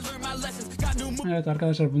lot, but I learned my lessons. Got new moves. Evet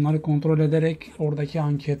arkadaşlar, bunları kontrol ederek oradaki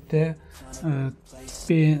ankette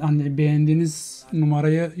beğendiğiniz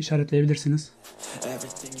numarayı işaretleyebilirsiniz.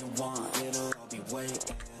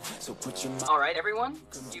 Alright, everyone?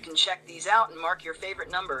 You can check these out and mark your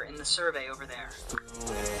favorite number in the survey over there.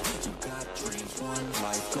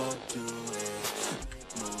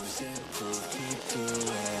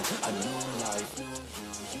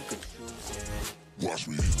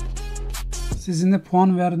 Sizin de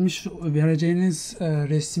puan vereceğiniz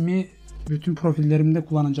resmi bütün profillerimde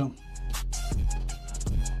kullanacağım.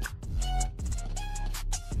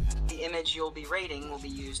 The image you'll be rating will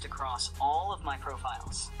be used across all of my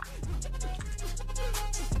profiles.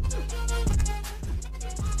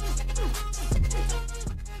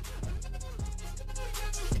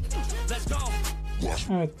 Let's go.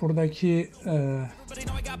 Evet, buradaki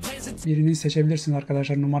birini seçebilirsiniz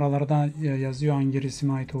arkadaşlar. Numaralarda yazıyor hangi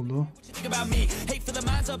resime ait olduğu. Think about me. Hate for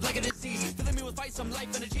the minds up like a disease. Filling me with fight, some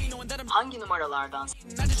life energy, knowing that I'm Hangi numaralardan?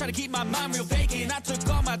 I just try to keep my mind real vacant. I took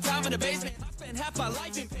all my time in the basement. I spent half my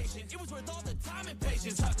life impatient. It was worth all the time and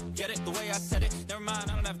patience. Huh, get it the way I said it. Never mind,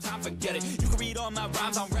 I don't have time, forget it. You can read all my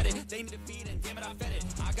rhymes on Reddit. They need to feed and damn it, I fed it.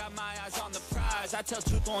 I got my eyes on the prize. I tell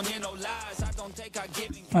truth, don't hear no lies. I don't take, I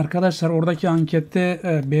give. Arkadaşlar, oradaki ankette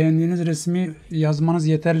beğendiğiniz resmi yazmanız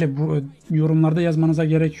yeterli. Bu yorumlarda yazmanıza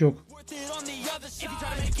gerek yok. Worth it on the other side. If you try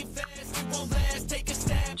to make it fast, it won't last. Take a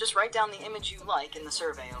stand. Just write down the image you like in the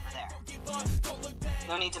survey over there.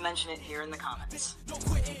 No need to mention it here in the comments. No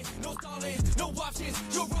quitting, no stalling, no options.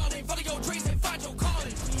 You're running, follow your dreams and find your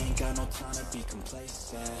calling.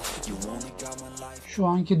 Şu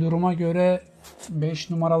anki duruma göre 5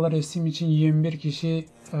 numaralı resim için 21 kişi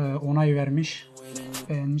onay vermiş.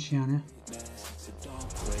 Beğenmiş yani.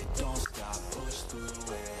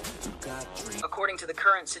 According to the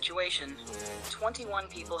current situation, 21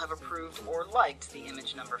 people have approved or liked the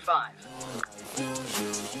image number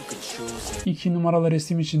 5. 2 numaralı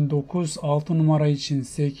resim için 9, 6 numara için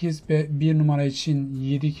 8 ve 1 numara için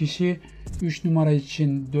 7 kişi, 3 numara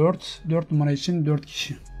için 4, 4 numara için 4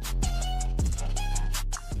 kişi.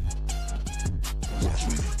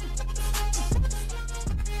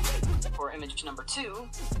 For image number 2,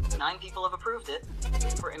 9 people have approved it.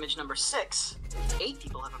 For image number 6, 8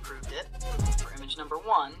 people have approved it. For image number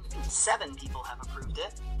 1, 7 people have approved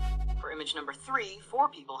it. For image number 3, 4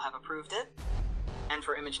 people have approved it. And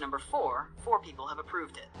for image number 4, 4 people have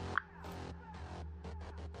approved it.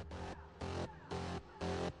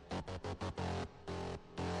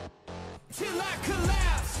 Till I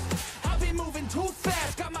collapse, I'll be moving too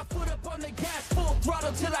fast. Got my foot up on the gas, full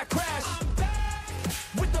throttle till I crash. I'm back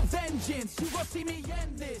with the vengeance. You gon' see me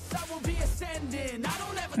end this. I will be ascending. I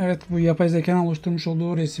don't ever. Evet, bu yapay zekanın oluşturmuş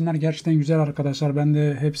olduğu resimler gerçekten güzel arkadaşlar. Ben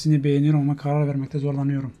de hepsini beğeniyorum ama karar vermekte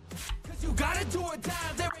zorlanıyorum. 'Cause you gotta do or die.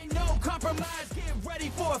 There ain't no compromise. Get ready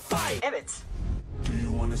for a fight. Evet. Do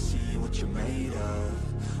you wanna see what you're made of?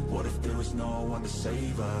 What if there was no one to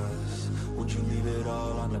save us? Would you leave it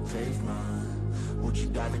all on the pavement? Would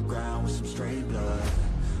you dye the ground with some stray blood?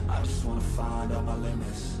 I just wanna find all my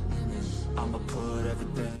limits. I'ma put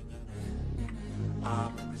everything in it.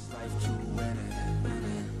 I'm in this life to win it.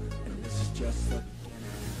 And this is just the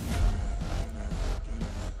beginning.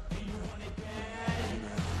 Do you want it bad?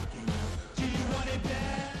 Do you want it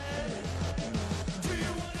bad? Do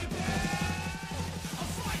you want it bad?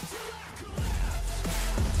 I'll fight till I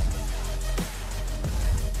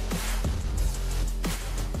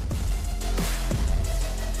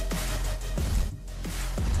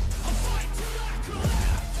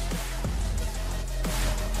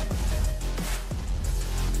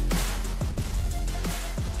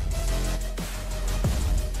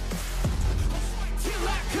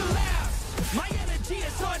my energy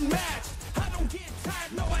is unmatched. I don't get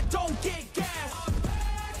tired, no I don't get gas.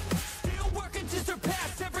 Still working to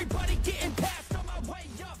surpass everybody getting past on my way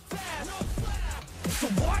up fast. So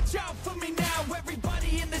watch out for me now,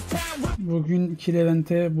 everybody in this town. Bugün Kill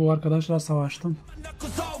Event'te bu arkadaşla savaştım.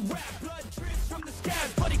 Knuckles all wrapped, blood drips from the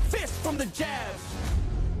scabs, bloody fists from the jabs.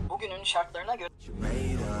 Bugünün şartlarına göre you're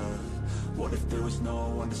made of. What if there was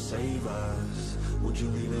no one to save us? Would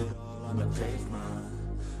you leave it all on the pavement?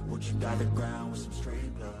 Would you dye the ground with some stray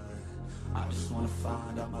blood? I just wanna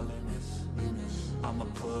find out my limits. I'ma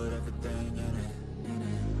put everything in it.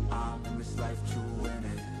 I'm in this life to win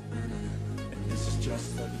it. And this is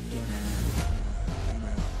just the beginning.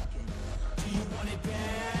 Do you want it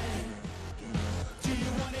bad? Do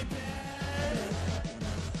you want it bad?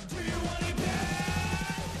 Do you want it bad?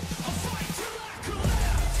 I'll fight till I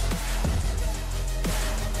collapse.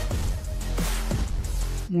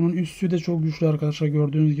 Bunun üstü de çok güçlü arkadaşlar.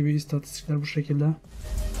 Gördüğünüz gibi istatistikler bu şekilde. I'll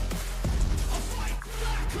fight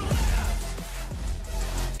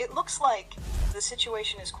It looks like the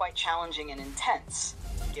situation is quite challenging and intense,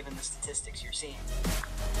 given the statistics you're seeing.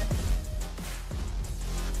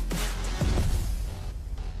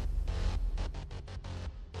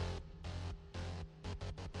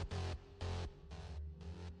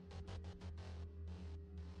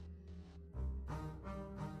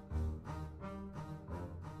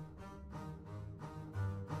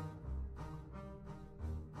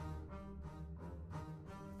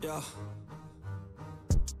 Yeah.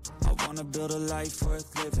 I wanna build a life worth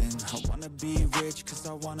living. I wanna be rich cause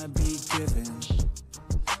I wanna be given.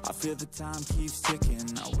 I feel the time keeps ticking.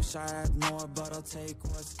 I wish I had more, but I'll take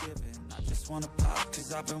what's given. I just wanna pop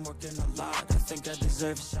cause I've been working a lot. I think I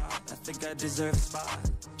deserve a shot, I think I deserve a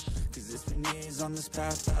spot. Cause it's been years on this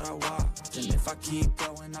path that I walked, and if I keep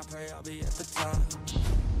going, I pray I'll be at the top.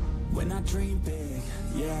 When I dream big,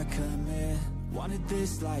 yeah I commit. Wanted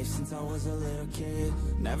this life since I was a little kid.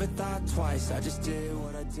 Never thought twice, I just did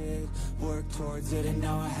what I did. Worked towards it and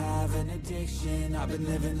now I have an addiction. I've been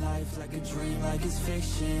living life like a dream, like it's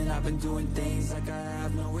fiction. I've been doing things like I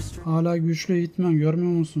have no restrictions. Hala güçlü Hitman,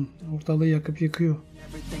 görmüyor musun? Ortalığı yakıp yıkıyor.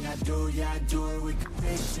 Everything I do, yeah I do it with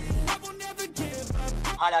conviction. I will never give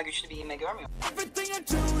up. Hala güçlü bir ivme görmüyor. Everything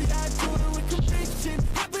I do, yeah I do it with conviction.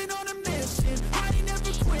 I've been on a mission, I ain't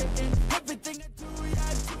never quitting. Everything I do,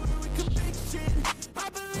 yeah I do it with conviction. I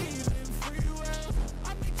believe in free will.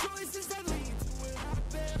 I make choices that lead to what I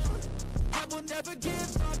build. I will never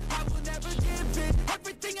give up, I will never give in.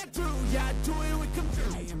 Everything I do, yeah I do it with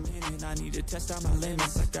conviction. Give me a minute, I need to test out my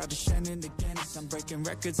limits. I got descending to Guinness, I'm breaking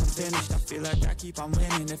records, I'm finished. I feel like I keep on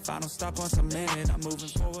winning. If I don't stop once I'm in it, I'm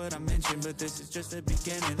moving forward, I mentioned. But this is just the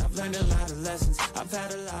beginning. I've learned a lot of lessons, I've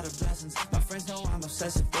had a lot of blessings. My friends know I'm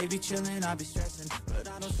obsessive, they be chilling, I be stressing. But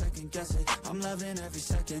I don't second guess it, I'm loving every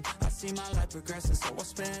second. I see my life progressing, so I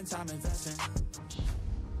spend time investing.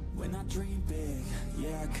 When I dream big,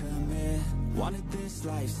 yeah I commit. Wanted this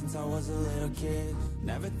life since I was a little kid.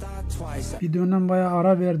 Never thought twice. Bir dönem bayağı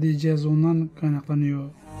ara ver diyeceğiz, ondan kaynaklanıyor.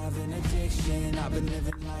 Have an addiction. I've been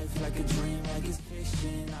living life like a dream, like it's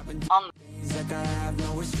fiction. I've been doing things like I have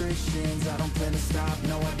no restrictions. I don't plan to stop,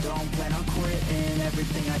 no I don't plan on quitting.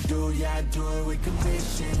 Everything I do, yeah I do it with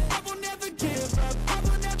conviction. I will never give up, I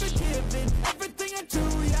will never give in. Everything I do,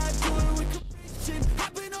 yeah I do it with conviction.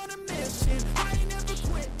 I've been on a mission, I ain't never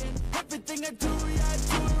quitting. Everything I do, yeah I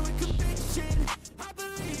do it with conviction. I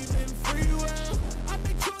believe in free will. I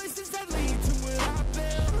make choices that lead to what I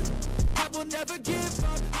build. I will never give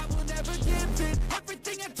up, I will never give in.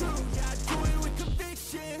 Everything I do, yeah I do it with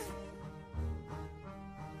conviction.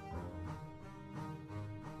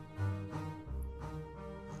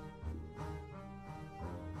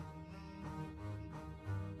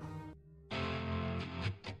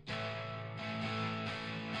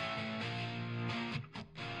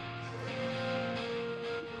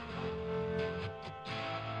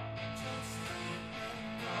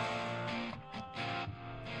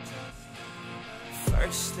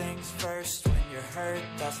 First things first, when you're hurt,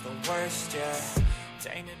 that's the worst, yeah.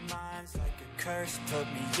 Tainted minds like a curse, put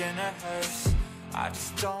me in a hearse. I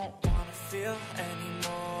just don't wanna feel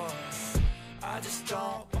anymore. I just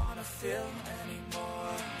don't wanna feel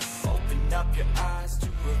anymore. Open up your eyes to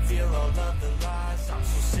reveal all of the lies. I'm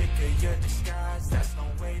so sick of your disguise, that's no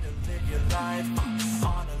way to live your life.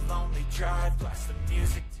 On a lonely drive, blast the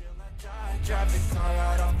music till I die. Drive the car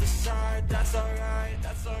right off the side, that's alright,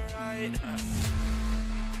 that's alright.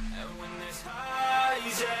 And when there's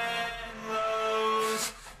highs and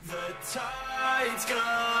lows, the tide's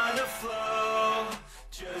gonna flow.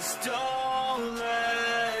 Just don't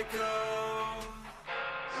let go.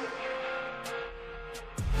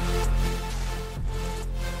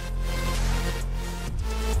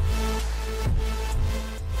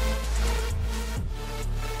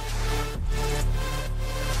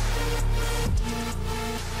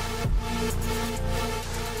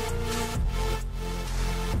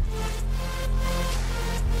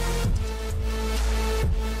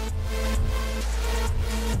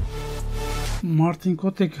 Martin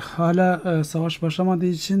Kotick hala savaş başlamadığı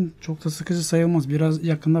için çok da sıkıcı sayılmaz. Biraz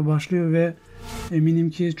yakında başlıyor ve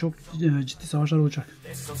eminim ki çok ciddi savaşlar olacak.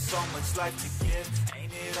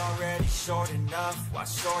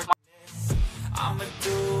 I'ma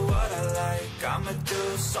do what I like, I'ma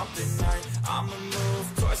do something right, I'ma move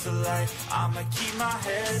towards the light, I'ma keep my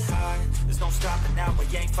head high. There's no stopping now,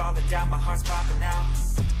 we ain't falling down, my heart's popping now.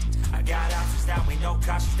 I got options now, ain't no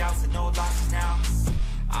cautious doubts and no losses now.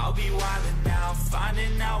 I'll be wildin' now,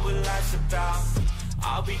 finding out what life's about.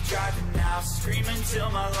 I'll be driving now, screaming till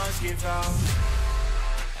my lungs give out.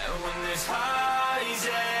 And when there's highs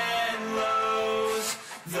and lows,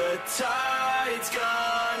 the tide's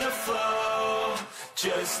gonna flow.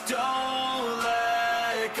 Just don't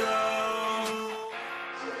let go.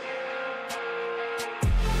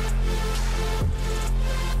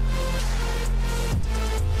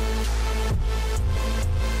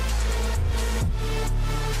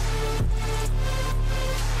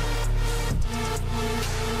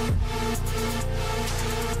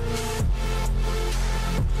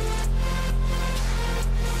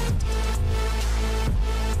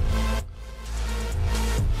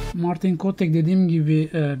 Martin Kotek dediğim gibi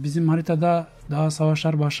bizim haritada daha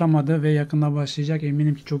savaşlar başlamadı ve yakında başlayacak.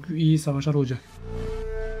 Eminim ki çok iyi savaşlar olacak.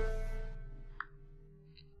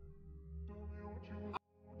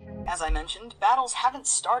 As I mentioned, battles haven't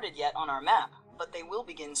started yet on our map, but they will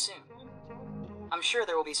begin soon. I'm sure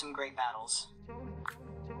there will be some great battles.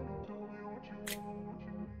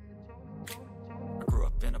 I grew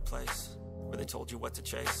up in a place where they told you what to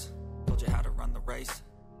chase, told you how to run the race.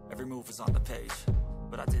 Every move was on the page,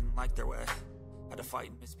 but I didn't like their way. Had to fight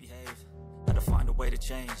and misbehave, had to find a way to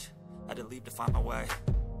change, had to leave to find my way.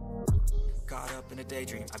 Caught up in a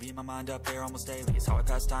daydream, I beat my mind up there almost daily. It's how I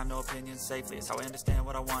pass time, no opinions safely. It's how I understand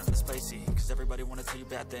what I want in this place, see. Cause everybody wanna tell you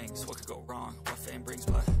bad things, what could go wrong, what fame brings.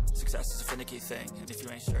 But success is a finicky thing, and if you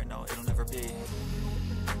ain't sure, no, it'll never be.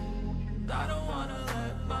 I don't wanna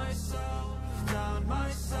let myself down,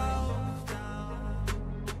 myself down.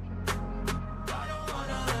 I don't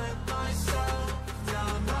wanna let myself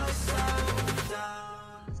down, myself down.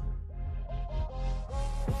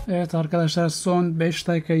 Evet arkadaşlar, son 5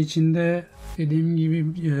 dakika içinde dediğim gibi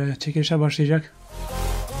çekilişe başlayacak.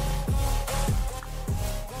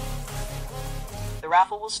 The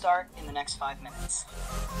raffle will start in the next 5 minutes.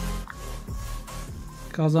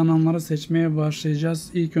 Kazananları seçmeye başlayacağız.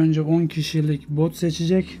 İlk önce 10 kişilik bot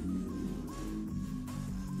seçecek.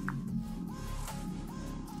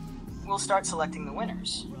 We'll start selecting the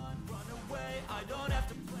winners.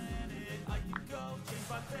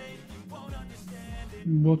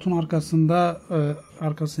 Botun arkasında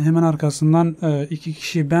hemen arkasından 2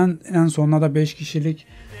 kişi, ben en sonuna da 5 kişilik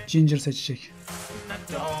Ginger seçecek.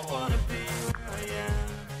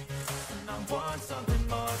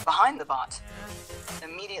 Behind the bot.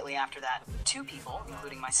 Immediately after that, 2 people,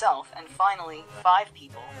 including myself, and finally 5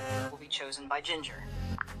 people will be chosen by Ginger.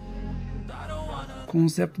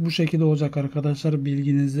 Konsept bu şekilde olacak arkadaşlar,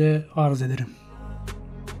 bilginize arz ederim.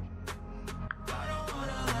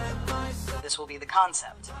 This will be the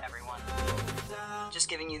concept, everyone. Just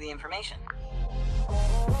giving you the information.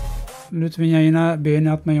 Lütfen yayına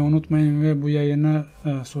beğeni atmayı unutmayın ve bu yayını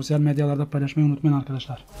sosyal medyalarda paylaşmayı unutmayın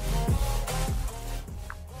arkadaşlar.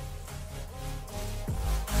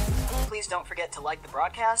 Please don't forget to like the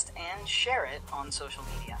broadcast and share it on social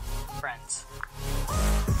media. Friends.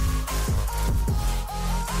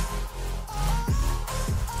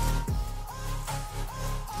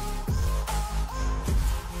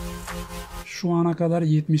 Şu ana kadar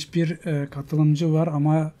 71 katılımcı var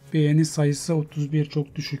ama beğeni sayısı 31,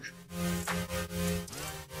 çok düşük.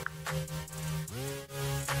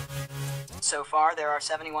 So far there are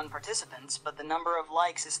 71 participants, but the number of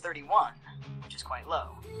likes is 31, which is quite low.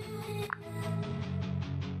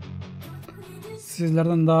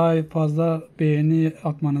 Sizlerden daha fazla beğeni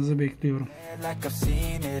atmanızı bekliyorum.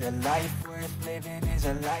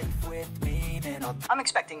 I'm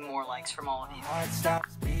expecting more likes from all of you.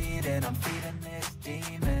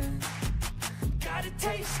 Got a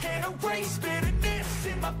taste, can't erase bitterness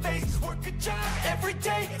in my face. Work a job every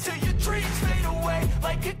day till your dreams fade away.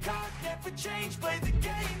 Like a clock, never change. Play the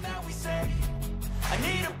game that we say. I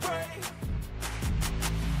need a break.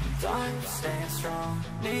 I'm staying strong.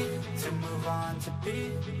 Need to move on to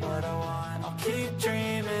be what I want. I'll keep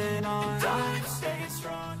dreaming on. I'm staying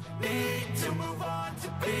strong. Need to move on to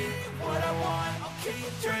be what I want. I'll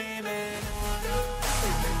keep dreaming on.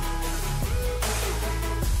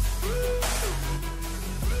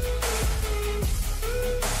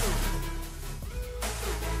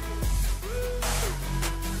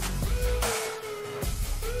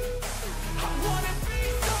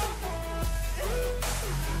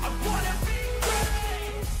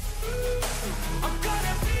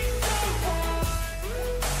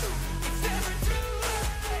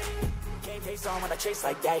 On when I chase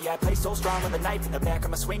like that, yeah, I play so strong with a knife in the back.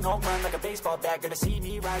 I'ma swing home run like a baseball bat. Gonna see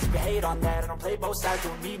me rise if you hate on that. I don't play both sides,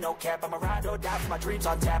 doing me no cap. I'ma ride or die for my dreams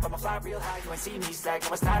on tap. I'ma fly real high, you ain't see me slack.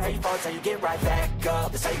 No, it's not how you fall, it's how you get right back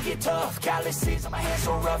up. That's how you get tough. Calluses on my hands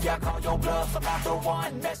so rough, yeah, I call your bluff. I'm not the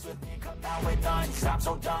one, mess with me, come Now we're done, stop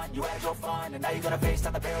so done. You had your fun, and now you're gonna face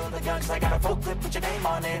down the barrel of the gun. 'Cause I got a full clip with your name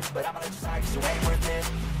on it, but I'ma let you slide 'cause you ain't worth it.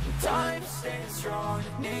 Time staying strong,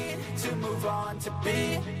 need to move on to be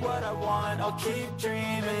what I want. I'll keep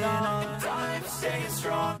dreaming on. Time staying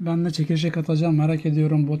strong. Ben de çekilişe katılacağım. Merak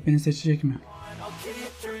ediyorum, bot beni seçecek mi? I'll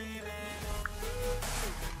keep dreaming.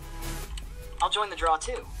 I'll join the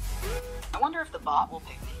draw too. I wonder if the bot will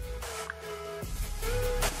pick me.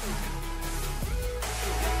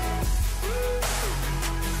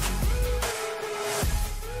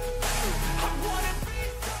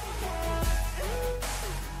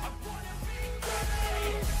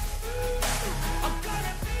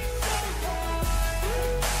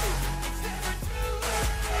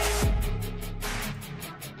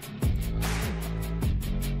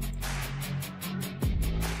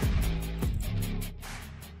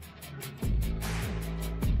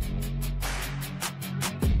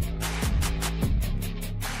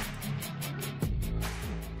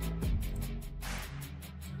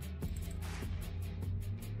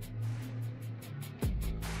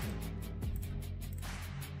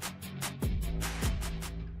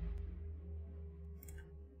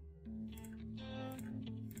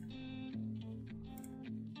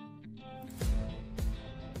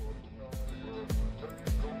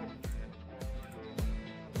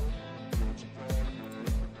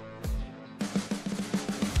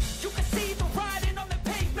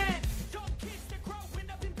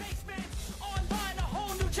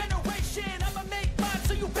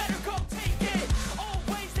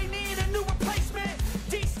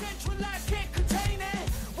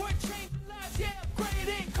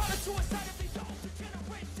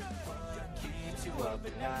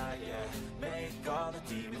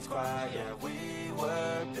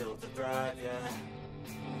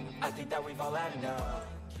 I think that we've all had enough.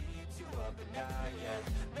 Keeps you up at night, yeah.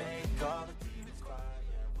 Make all the demons quiet,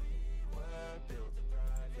 yeah. We were built to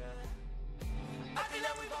thrive, yeah. I think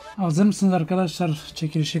that we've all had Hazır mısınız arkadaşlar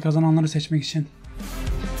çekilişi kazananları seçmek için?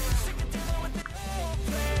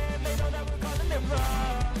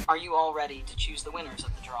 Are you all ready to choose the winners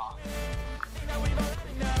of the draw?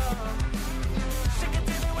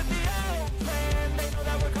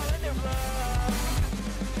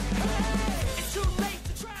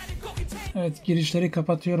 Evet, girişleri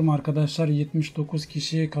kapatıyorum arkadaşlar. 79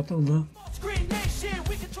 kişi katıldı.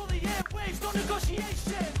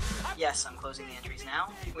 Yes, I'm closing the entries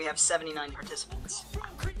now. We have 79 participants.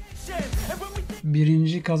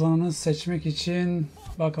 Birinci kazananı seçmek için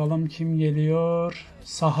bakalım kim geliyor?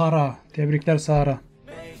 Sahara. Tebrikler Sahara.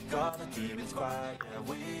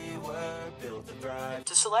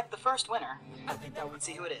 To select the first winner, let's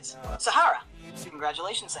see who it is. Sahara!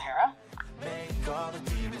 Congratulations, Sahara.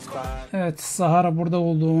 Evet, Sahara burada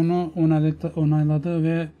olduğunu onayladı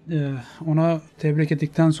ve ona tebrik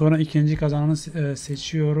ettikten sonra ikinci kazananı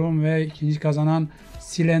seçiyorum ve ikinci kazanan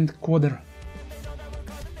Silent Coder.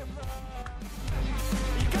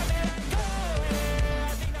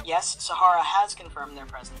 Yes, Sahara has confirmed their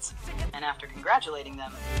presence, and after congratulating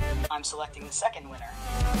them, I'm selecting the second winner,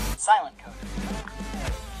 Silent Coder.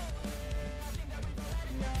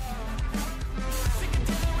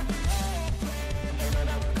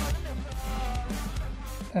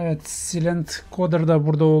 Evet, Silent Coder da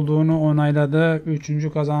burada olduğunu onayladı.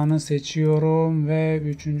 Üçüncü kazananı seçiyorum ve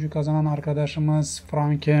üçüncü kazanan arkadaşımız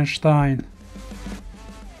Frankenstein.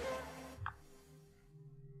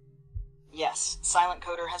 Yes, Silent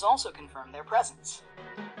Coder has also confirmed their presence.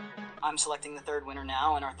 I'm selecting the third winner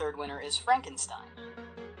now, and our third winner is Frankenstein.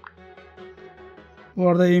 Bu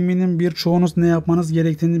arada eminim birçoğunuz ne yapmanız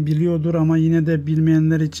gerektiğini biliyordur ama yine de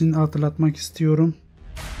bilmeyenler için hatırlatmak istiyorum.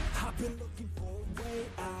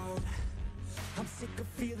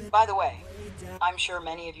 By the way, I'm sure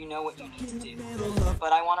many of you know what you need to do,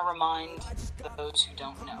 but I want to remind those who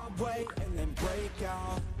don't know.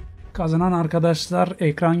 Kazanan arkadaşlar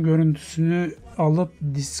ekran görüntüsünü alıp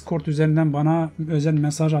Discord üzerinden bana özel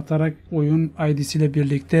mesaj atarak oyun ID'siyle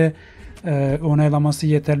birlikte onaylaması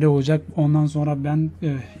yeterli olacak. Ondan sonra ben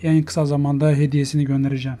en kısa zamanda hediyesini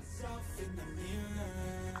göndereceğim.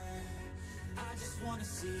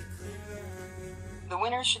 The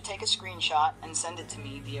winners should take a screenshot and send it to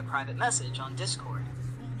me via private message on Discord,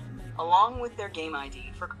 along with their game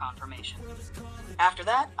ID for confirmation. After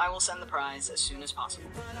that, I will send the prize as soon as possible.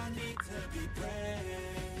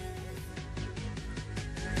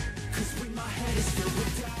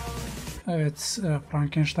 Evet,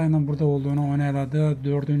 Frankenstein'ın burada olduğunu onayladı.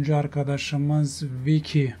 Dördüncü arkadaşımız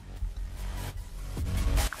Vicky.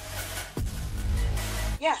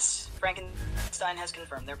 Yes, Frankenstein has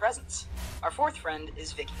confirmed their presence. Our fourth friend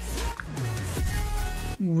is Vicky.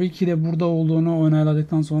 Wiki de burada olduğunu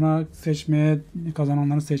onayladıktan sonra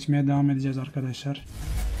kazananları seçmeye devam edeceğiz arkadaşlar.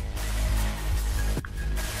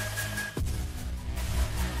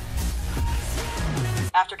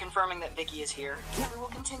 After confirming that Vicky is here, we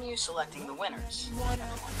will continue selecting the winners.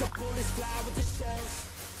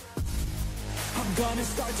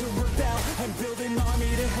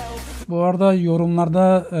 Bu arada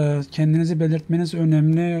yorumlarda kendinizi belirtmeniz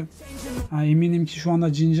önemli. Eminim ki şu anda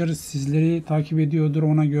Ginger sizleri takip ediyordur,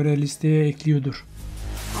 ona göre listeye ekliyordur.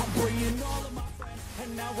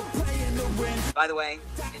 By the way,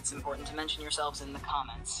 it's important to mention yourselves in the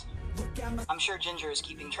comments. I'm sure Ginger is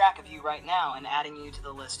keeping track of you right now and adding you to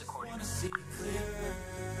the list accordingly.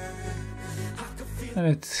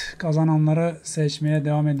 Evet, kazananları seçmeye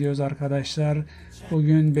devam ediyoruz arkadaşlar.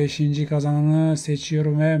 Bugün 5. kazananı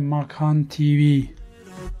seçiyorum ve Makan TV.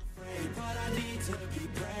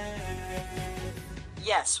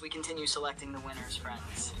 Yes, we continue selecting the winners,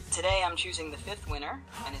 friends. Today I'm choosing the 5th winner,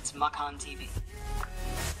 and it's Makan TV.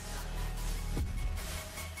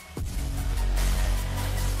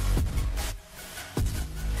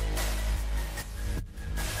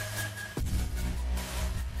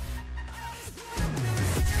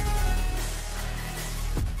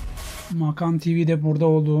 Makan TV de burada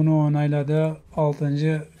olduğunu onayladı.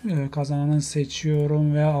 6. kazananı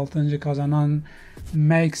seçiyorum ve 6. kazanan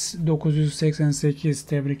Max 988.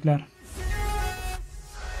 Tebrikler.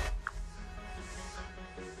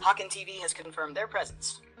 Hakan TV has confirmed their presence.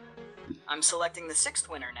 I'm selecting the 6th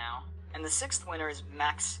winner now, and the 6th winner is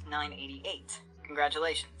Max 988.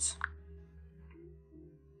 Congratulations.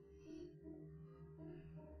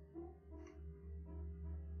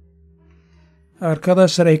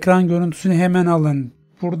 Arkadaşlar ekran görüntüsünü hemen alın.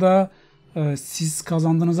 Burada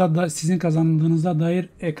sizin kazandığınıza dair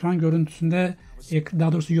ekran görüntüsünde,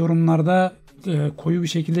 daha doğrusu yorumlarda koyu bir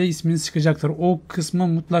şekilde isminiz çıkacaktır. O kısmı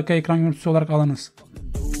mutlaka ekran görüntüsü olarak alınız.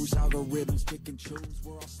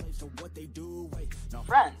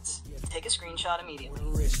 Friends, take a screenshot immediately.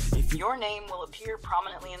 Your name will appear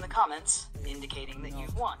prominently in the comments, indicating that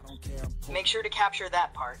you've won. Make sure to capture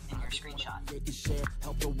that part in your screenshot.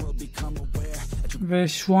 Ve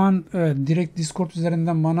şu an direkt Discord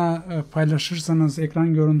üzerinden bana paylaşırsanız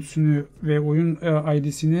ekran görüntüsünü ve oyun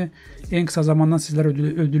ID'sini en kısa zamanda sizlere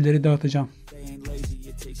ödülleri dağıtacağım.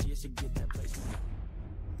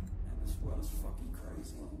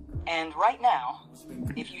 And right now,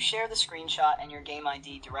 if you share the screenshot and your game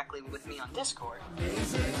ID directly with me on Discord,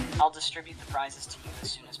 I'll distribute the prizes to you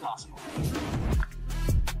as soon as possible.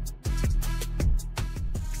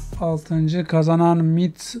 6. kazanan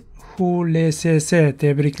Mithu LSS.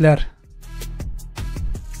 Tebrikler.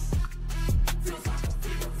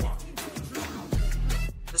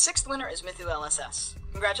 The 6th winner is Mithu LSS.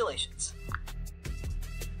 Congratulations.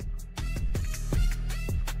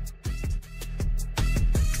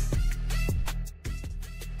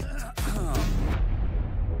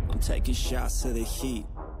 I'm taking shots to the heat.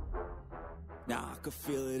 Now I can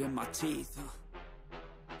feel it in my teeth.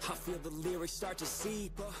 I feel the lyrics start to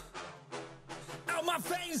seep out my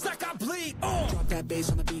veins like I bleed. Drop that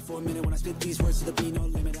bass on the beat for a minute when I spit these words to the beat, no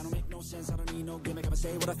limit. I don't make no sense, I don't need no gimmick. I'ma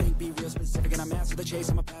say what I think, be real specific, and I'm after the chase.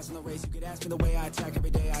 I'm a pass in the race. You could ask me the way I attack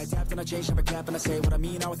every day. I adapt and I change, never cap and I say what I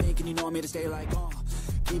mean. I would think, and you know I'm here to stay like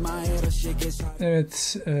keep my head up, shit gets hot.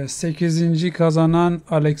 Evet, 8. kazanan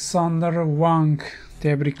Alexander Wang.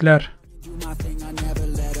 Tebrikler. Do my thing, I never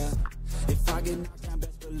let up. If I get knocked down,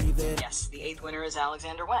 best believe that. Yes, the 8th winner is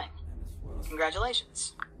Alexander Wang.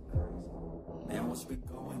 Congratulations. Man, what's been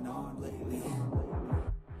going on lately?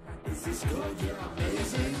 Is this good? Yeah,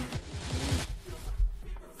 amazing.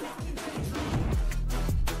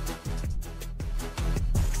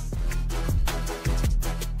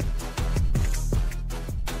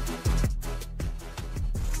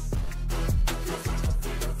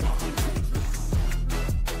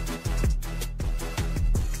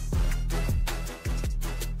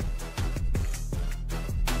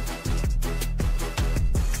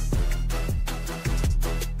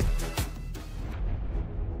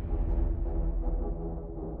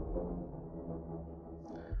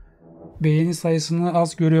 Beğeni sayısını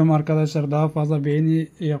az görüyorum arkadaşlar. Daha fazla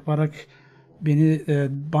beğeni yaparak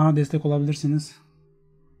bana destek olabilirsiniz.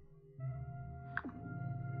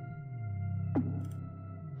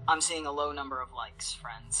 I'm seeing a low number of likes,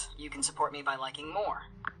 friends. You can support me by liking more.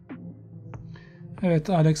 Evet,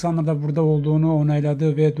 Alexander da burada olduğunu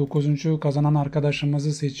onayladı ve 9. kazanan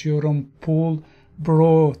arkadaşımızı seçiyorum. Pool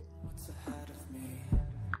Bro.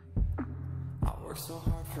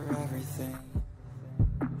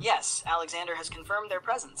 Yes, Alexander has confirmed their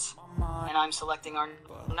presence. And I'm selecting our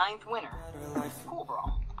 9th winner, Cool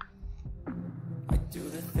Brawl. I do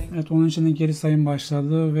Evet, onun için de geri sayım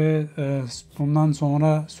başladı ve bundan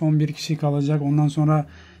sonra son bir kişi kalacak. Ondan sonra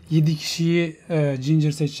 7 kişiyi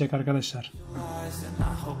Ginger seçecek arkadaşlar.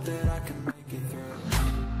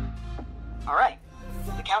 Alright,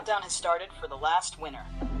 the countdown has started for the last winner.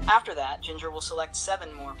 After that, Ginger will select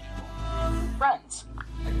 7 more people. Friends.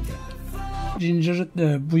 Ginger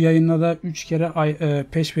bu yayında da 3 kere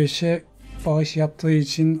peş peşe bağış yaptığı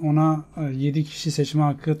için ona 7 kişi seçme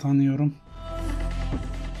hakkı tanıyorum.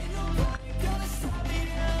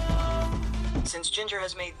 Since Ginger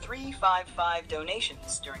has made 355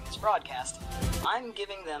 donations during this broadcast, I'm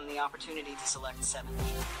giving them the opportunity to select 7.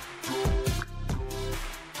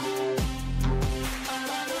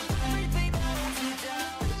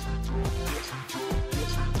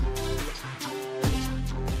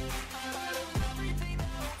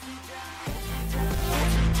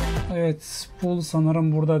 Evet, Pool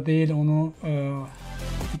sanırım burada değil, onu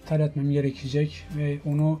iptal etmem gerekecek ve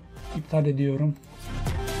onu iptal ediyorum.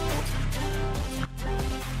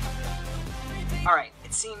 Alright,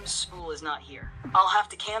 it seems Spool is not here. I'll have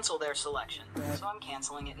to cancel their selection, so I'm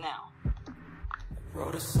canceling it now.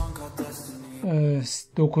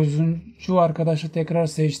 9. arkadaşı tekrar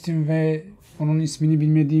seçtim ve onun ismini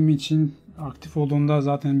bilmediğim için aktif olduğunda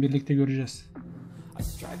zaten birlikte göreceğiz.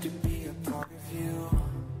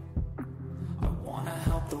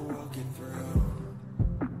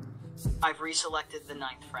 I've reselected the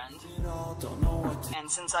 9th friend, and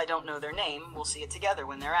since I don't know their name, we'll see it together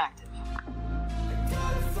when they're active.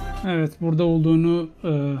 Evet, burada olduğunu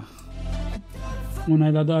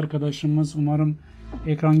onayladı arkadaşımız. Umarım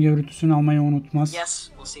ekran görüntüsünü almayı unutmaz. Yes,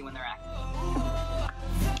 we'll see when they're active.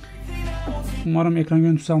 Umarım ekran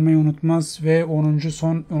görüntüsü almayı unutmaz ve 10.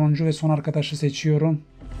 ve son arkadaşı seçiyorum.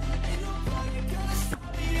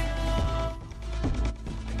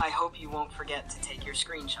 I hope you won't forget to take your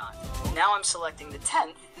screenshot. Now I'm selecting the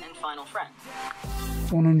 10th and final friend.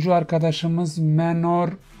 10. arkadaşımız Menor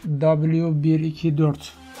W124.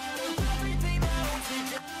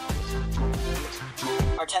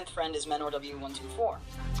 Our 10th friend is Menor W124.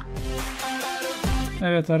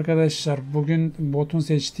 Evet arkadaşlar, bugün botun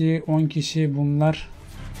seçtiği 10 kişi bunlar.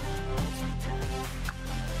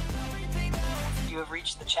 You have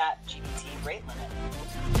reached the chat GPT rate limit.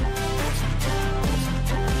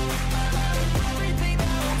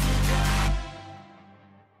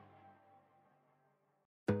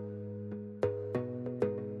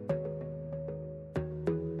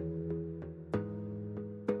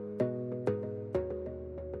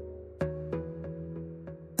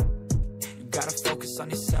 Gotta focus on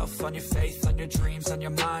yourself, on your faith, on your dreams, on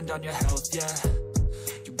your mind, on your health, yeah.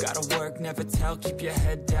 You gotta work, never tell, keep your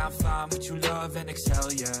head down, find what you love and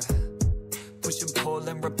excel, yeah. Push and pull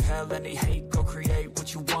and repel any hate, go create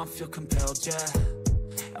what you want, feel compelled, yeah.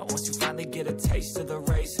 And once you finally get a taste of the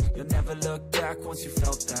race, you'll never look back once you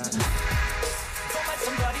felt that. Don't let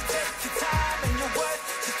somebody take your time and your worth,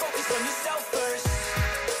 just focus on yourself first.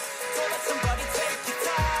 Don't let somebody take your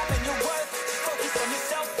time and your worth, just focus on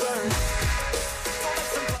yourself first.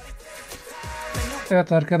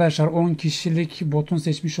 Evet arkadaşlar, 10 kişilik botun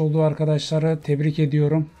seçmiş olduğu arkadaşları tebrik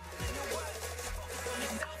ediyorum.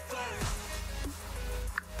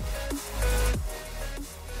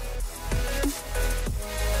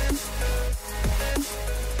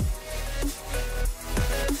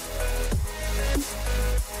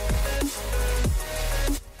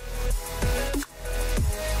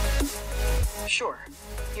 Sure.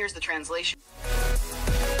 Here's the translation.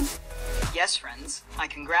 Yes, friends, I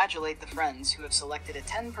congratulate the friends who have selected a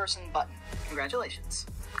 10-person button. Congratulations.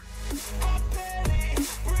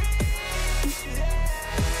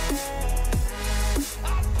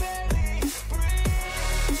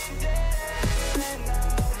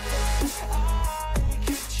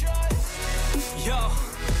 Yo,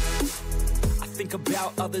 I think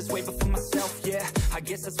about others way before myself, yeah. I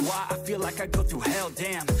guess that's why I feel like I go through hell,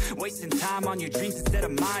 damn. Wasting time on your dreams instead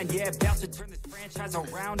of mine, yeah. About to turn this franchise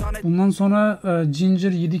around on it. Bundan sonra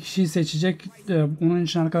Ginger 7 kişiyi seçecek. Onun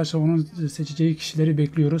için arkadaşlar onun seçeceği kişileri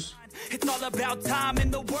bekliyoruz. It's all about time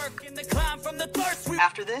and the work and the climb from the thirst.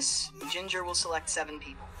 After this, Ginger will select 7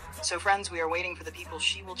 people. So friends, we are waiting for the people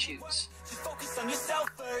she will choose. Just focus on yourself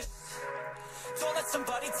first. Don't let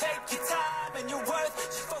somebody take your time and your worth.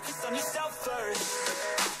 Just focus on yourself first.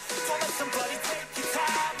 Don't let somebody take your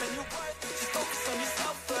time and your worth. Just focus on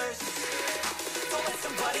yourself first. Don't let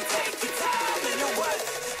somebody take your time and your worth.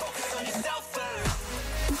 Just focus on yourself first.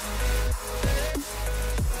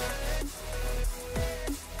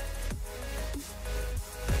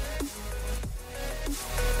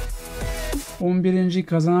 11.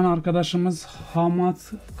 kazanan arkadaşımız Hamad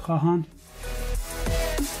Kahan.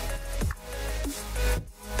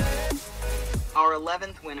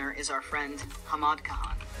 11th winner is our friend Hamad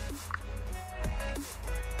Kahan.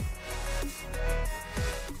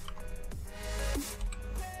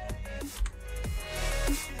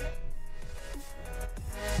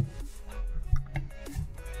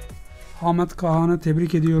 Hamad Kahan'ı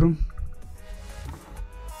tebrik ediyorum.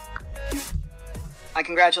 I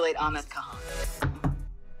congratulate Ahmed Kahan.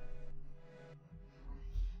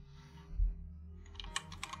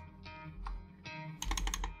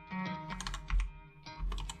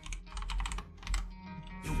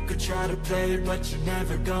 You could try to play it, but you're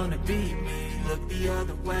never gonna beat me. Look the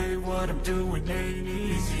other way, what I'm doing ain't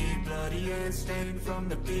easy. Bloody hands stained from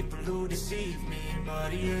the people who deceive me.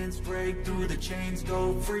 Muddy hands break through the chains,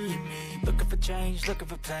 go free me. Looking for change, looking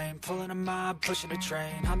for pain. Pulling a mob, pushing a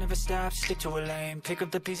train. I'll never stop, stick to a lane. Pick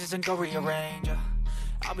up the pieces and go rearrange.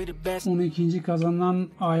 I'll be the best. 12. kazanan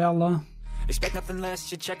Ayala. Expect nothing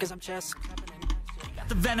less, you check as I'm chess.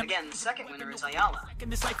 The venom. Again, the second winner is Ayala.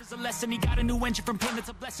 And this life is a lesson. He got a new engine from pain, that's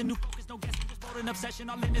a blessing. New focus, no guessing, just bold an obsession.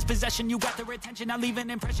 All in his possession, you got their attention. I'll leave an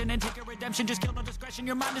impression and take a redemption. Just kill no discretion.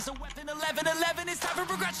 Your mind is a weapon. 11-11, it's time for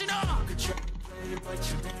progression. Oh! Could try to play it, but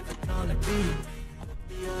you're never gonna beat me. Look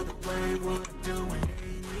the other way, what I'm doing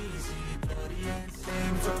ain't easy. Bloody hands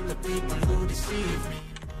stained from the people who deceive me.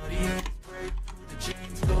 Bloody hands break through the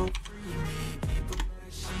chains, go free me. People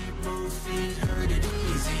like sheep, move feet, hurt it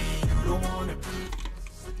easy. You don't wanna be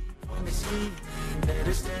on this evening.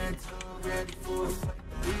 Better stand tall, ready for a fight,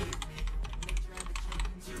 believe me. When they try to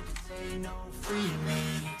change, you can say no, free me.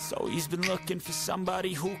 So he's been looking for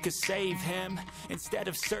somebody who could save him, instead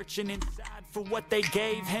of searching inside for what they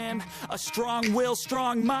gave him. A strong will,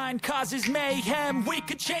 strong mind causes mayhem. We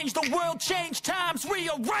could change the world, change times,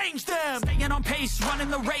 rearrange them. Staying on pace,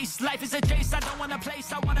 running the race. Life is a chase, I don't wanna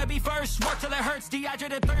place, I wanna be first. Work till it hurts,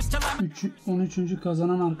 dehydrated thirst till I'm 13.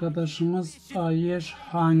 kazanan arkadaşımız Ayesh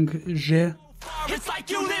Hangje. It's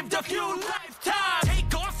like you lived a few lifetimes.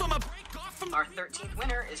 Take off, I'ma break off from Our 13th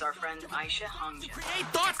winner is our friend Aisha Hangja. create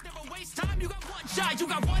thoughts, never waste time. You got one shot, you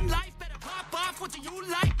got one life. Better pop off, what do you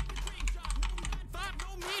like?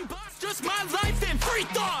 No mean boss, just my life and free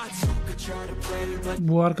thoughts.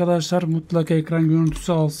 Bu arkadaşlar mutlaka ekran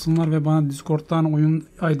görüntüsü alsınlar ve bana Discord'dan oyun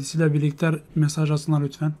ID'siyle birlikte mesaj atsınlar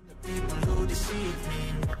lütfen.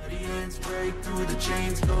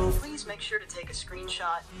 Please make sure to take a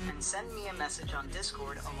screenshot and send me a message on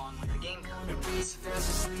Discord along with the game code.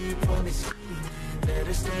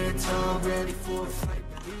 Better stand tall, ready for a fight,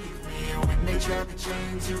 believe me. When they try to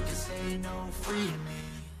change, you can say no, free me.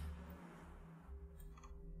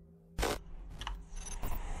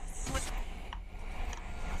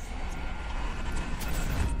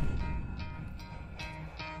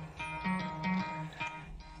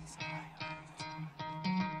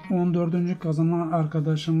 On 14. kazanan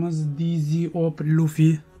arkadaşımız DZOP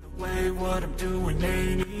Luffy.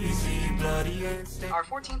 Our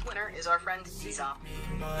 14th winner is our friend Zop.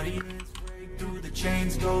 Through the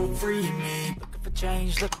chains, go free me. Looking for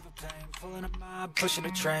change, looking for pain. Pulling a mob, pushing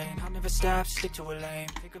a train. I'll never stop, stick to a lane.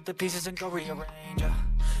 Pick up the pieces and go rearrange.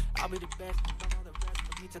 I'll be the best, don't know the rest.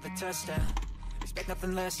 Put me to the test and expect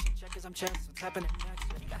nothing less. Check as I'm chess, what's happening next?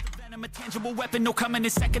 He got the venom, a tangible weapon, no coming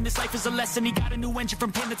in second. This life is a lesson. He got a new engine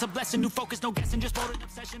from pain, that's a blessing. New focus, no guessing, just bold an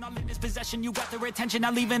obsession. All in his possession, you got their attention.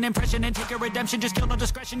 I'll leave an impression and take a redemption. Just kill no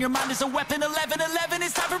discretion. Your mind is a weapon. 11-11,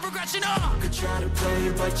 it's time for progression. Oh! Could try to play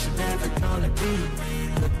it, but you're never gonna beat me.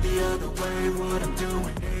 Look the other way, what I'm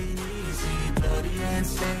doing ain't easy. Bloody hands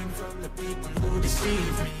stained from the people who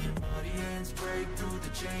deceive me. Bloody hands break through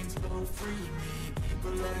the chains, go free me.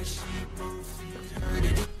 People like sheep, move feet, hurt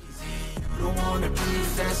it easy. You don't wanna be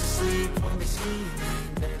fast asleep on this evening.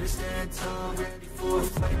 Better stand tall, ready for a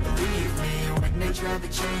fight, believe me. When they try to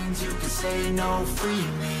change, you can say no, free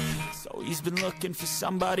me. So he's been looking for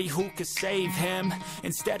somebody who could save him,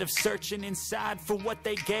 instead of searching inside for what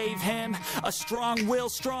they gave him. A strong will,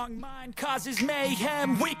 strong mind causes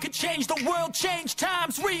mayhem. We could change the world, change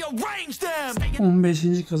times, rearrange them.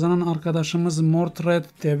 15. kazanan arkadaşımız Mordred,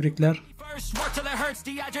 tebrikler. First, work till it hurts,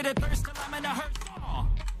 dehydrated thirst till I'm in a hurt.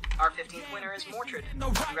 Our 15th winner is Mordred.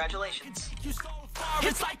 Congratulations.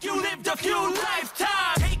 It's like you lived a few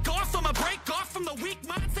lifetimes. Take off, I'ma break off from the weak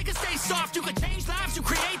minds. They can stay soft. You can change lives, you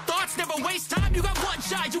create thoughts, never waste time. You got one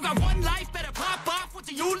shot, you got one life. Better pop off. What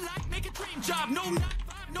do you like? Make a dream job. No, not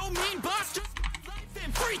no mean boss. Just life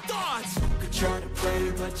and free thoughts. You could try to play,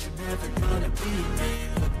 but you're never gonna beat me.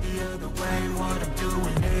 Look the other way, what I'm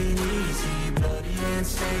doing ain't easy. Bloody hands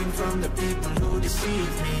stained from the people who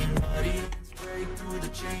deceive me. Bloody hands break through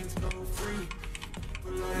the chains, go free.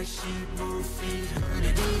 People like sheep, move feet, hurt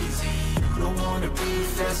it easy. You don't wanna be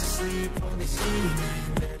fast asleep on this evening.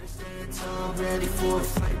 Better stand all ready for a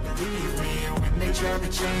fight, believe me. When they try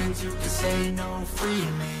to change, you can say no, free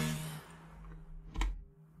me.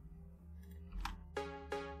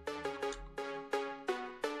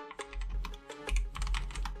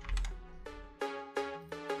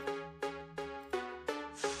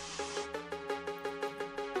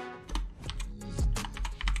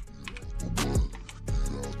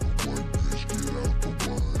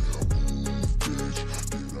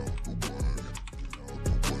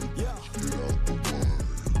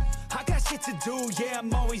 I got shit to do, yeah,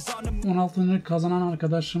 I'm always on the move. 16. kazanan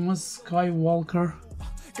arkadaşımız Skywalker.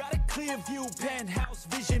 Got a clear view, penthouse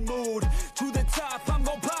vision mood. To the top, I'm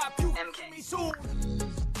gon' pop you. MK. Me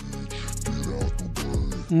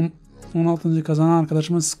soon. 16. kazanan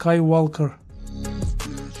arkadaşımız Skywalker.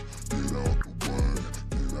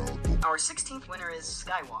 Our 16th winner is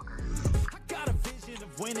Skywalker. I got a vision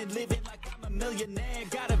of winning, living like I'm a millionaire.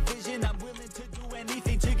 Got a vision, I'm willing to do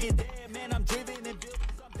anything to get there. Man, I'm driven and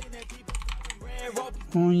building something that people find rare.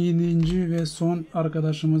 17. ve son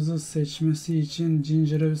arkadaşımızı seçmesi için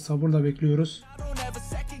Ginger'ı sabırla bekliyoruz. I don't have a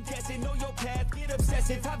second guessing, know your path, get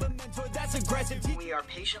obsessive. Have a mentor that's aggressive. We are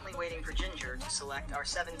patiently waiting for Ginger to select our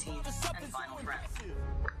 17th and final friend.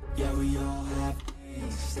 Yeah, we all have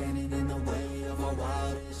things standing in the way of our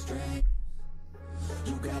wildest dreams.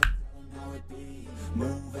 You gotta tell them how it be.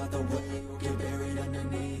 Move out the way or get buried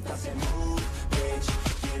underneath. I said move, bitch,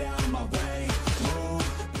 get out of my way. Move,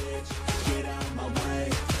 bitch, get out of my way.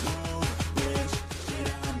 Move, bitch, get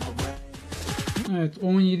out of my way. Evet,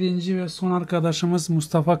 17. ve son arkadaşımız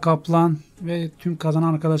Mustafa Kaplan ve tüm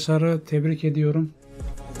kazanan arkadaşları tebrik ediyorum.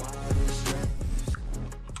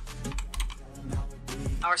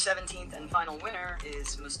 Our 17th and final winner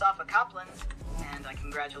is Mustafa Kaplan, and I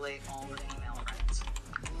congratulate all the female friends.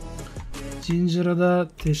 Ginger'a da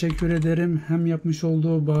teşekkür ederim. Hem yapmış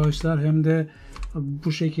olduğu bağışlar hem de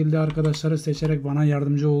bu şekilde arkadaşları seçerek bana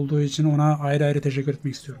yardımcı olduğu için ona ayrı ayrı teşekkür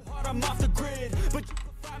etmek istiyorum. I'm off the grid, but you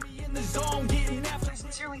can find me in the zone, getting after. I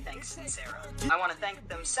sincerely thank Sincera. I want to thank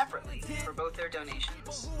them separately for both their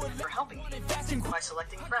donations and for helping me by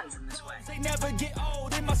selecting friends in this way. They never get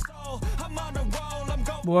old in my soul. I'm on a roll, I'm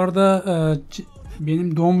going. Bu arada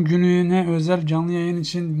benim doğum gününe özel canlı yayın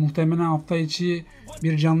için muhtemelen hafta içi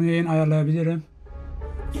bir canlı yayın ayarlayabilirim.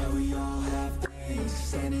 Yeah, we all have things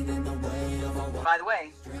standing in the way of our By the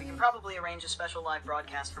way, we can probably arrange a special live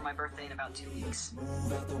broadcast for my birthday in about 2 weeks.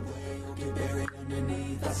 move out the way or get buried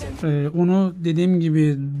underneath. I said Onu dediğim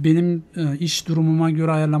gibi benim iş durumuma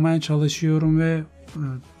göre ayarlamaya çalışıyorum ve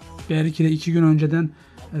belki de 2 gün önceden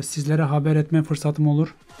sizlere haber etme fırsatım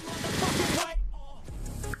olur.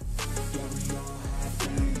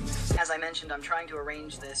 As I mentioned, I'm trying to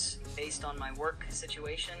arrange this based on my work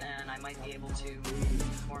situation, and I might be able to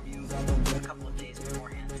inform you a couple of days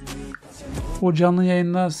beforehand. O canlı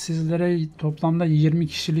yayında sizlere toplamda 20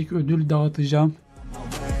 kişilik ödül dağıtacağım.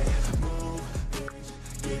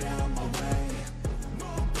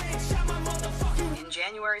 In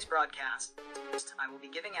January's broadcast, I will be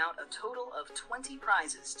giving out a total of 20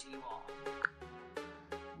 prizes to you all.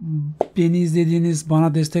 Beni izlediğiniz,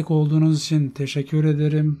 bana destek olduğunuz için teşekkür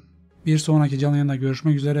ederim. Bir sonraki canlı yayında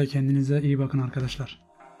görüşmek üzere. Kendinize iyi bakın arkadaşlar.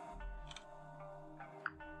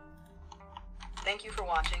 Thank you for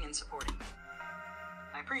watching and supporting me.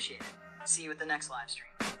 I appreciate it. See you at the next live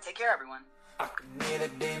stream. Take care, everyone. I can hear the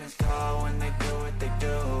demons call when they do what they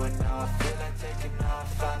do. And now I feel like taking off,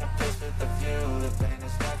 find a place with a view. The pain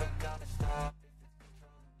is never gonna stop.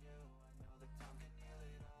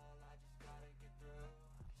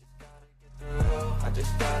 I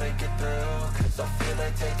just gotta get through, cause I feel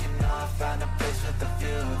like taking off, find a place with a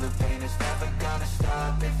view. The pain is never gonna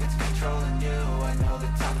stop if it's controlling you. I know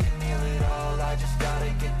that time can heal it all, I just gotta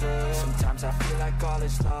get through. Sometimes I feel like all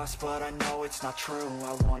is lost, but I know it's not true.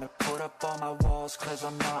 I wanna put up all my walls, cause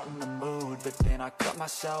I'm not in the mood. But then I cut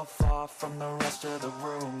myself off from the rest of the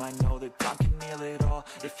room. I know that time can heal it all,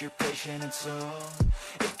 if you're patient and soon.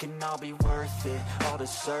 It can all be worth it, all the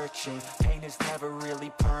searching. Pain is never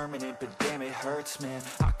really permanent, but damn it hurts, man.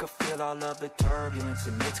 I could feel all of the turbulence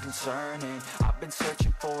and it's concerning. I've been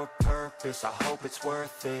searching for a purpose, I hope it's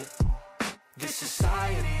worth it. This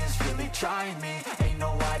society is really trying me. Ain't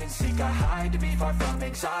no hide and seek, I hide to be far from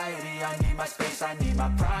anxiety. I need my space, I need my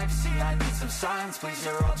privacy. I need some silence, please,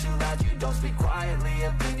 you're all too loud. You don't speak quietly,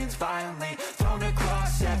 opinions violently thrown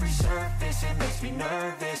across every surface. It makes me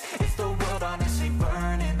nervous. Is the world honestly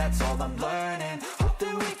burning? That's all I'm learning. Hope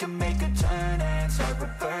that we can make a turn and start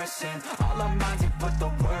reversing all our minds and put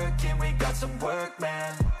the work in. We got some work,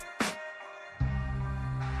 man.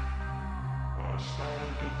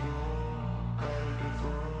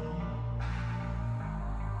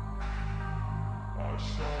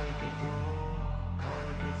 I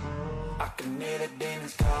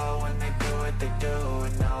demons call when they do what they do.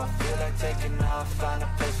 And now I feel like taking off, find a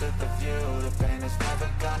place with a view. The pain is never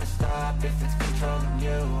gonna stop if it's controlling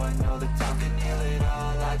you. I know that time can heal it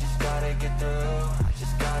all, I just gotta get through. I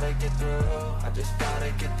just gotta get through, I just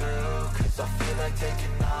gotta get through. Cause I feel like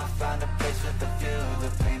taking off, find a place with a view. The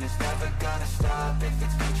pain is never gonna stop if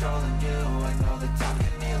it's controlling you. I know that time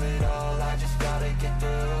can heal it all, I just gotta get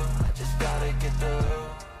through. I just gotta get through.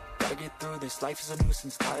 Gotta get through this, life is a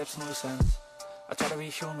nuisance, tie up some loose ends. I try to be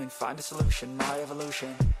human, find a solution, my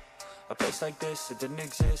evolution. A place like this, it didn't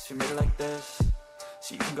exist, we made it like this.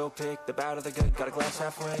 So you can go pick the bad or the good, got a glass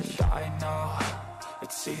half wish. I know,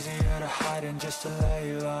 it's easier to hide than just to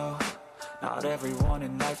lay low. Not everyone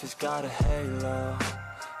in life has got a halo.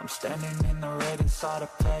 I'm standing in the red inside a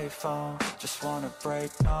payphone. Just wanna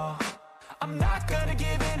break, no, I'm not gonna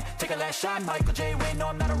give in. Take a last shot, Michael J. Win. No,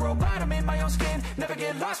 I'm not a robot, I'm in my own skin. Never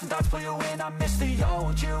get lost when thoughts pull you in. I miss the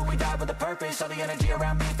old you, we died with a purpose. All the energy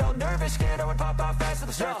around me felt nervous. Scared I would pop off fast to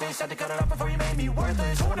the surface. Had to cut it off before you made me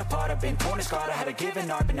worthless. Torn apart, I've been torn and scarred. I had a given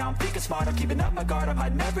art, but now I'm thinking smart. I'm keeping up my guard, I'm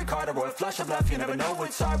hiding every card. A royal flush of left, you never know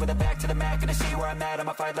what's hard. With a back to the mat, gonna see where I'm at.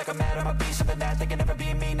 I'ma fight like I'm mad, I'ma be something that they can never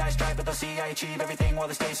be me. Nice try, but they'll see I achieve everything while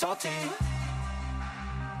they stay salty. I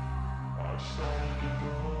just gotta get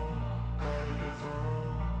through, gotta get through.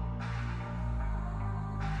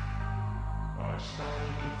 I just gotta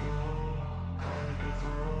get through, gotta get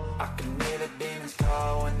through. I can hear the demons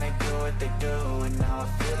call when they do what they do. And now I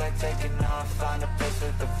feel like taking off, find a place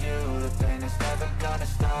with a view. The pain is never gonna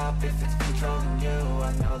stop if it's controlling you.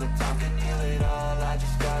 I know that time can heal it all, I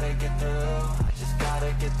just gotta get through. I just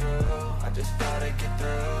gotta get through, I just gotta get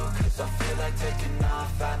through. Cause I feel like taking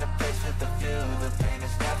off, find a place with a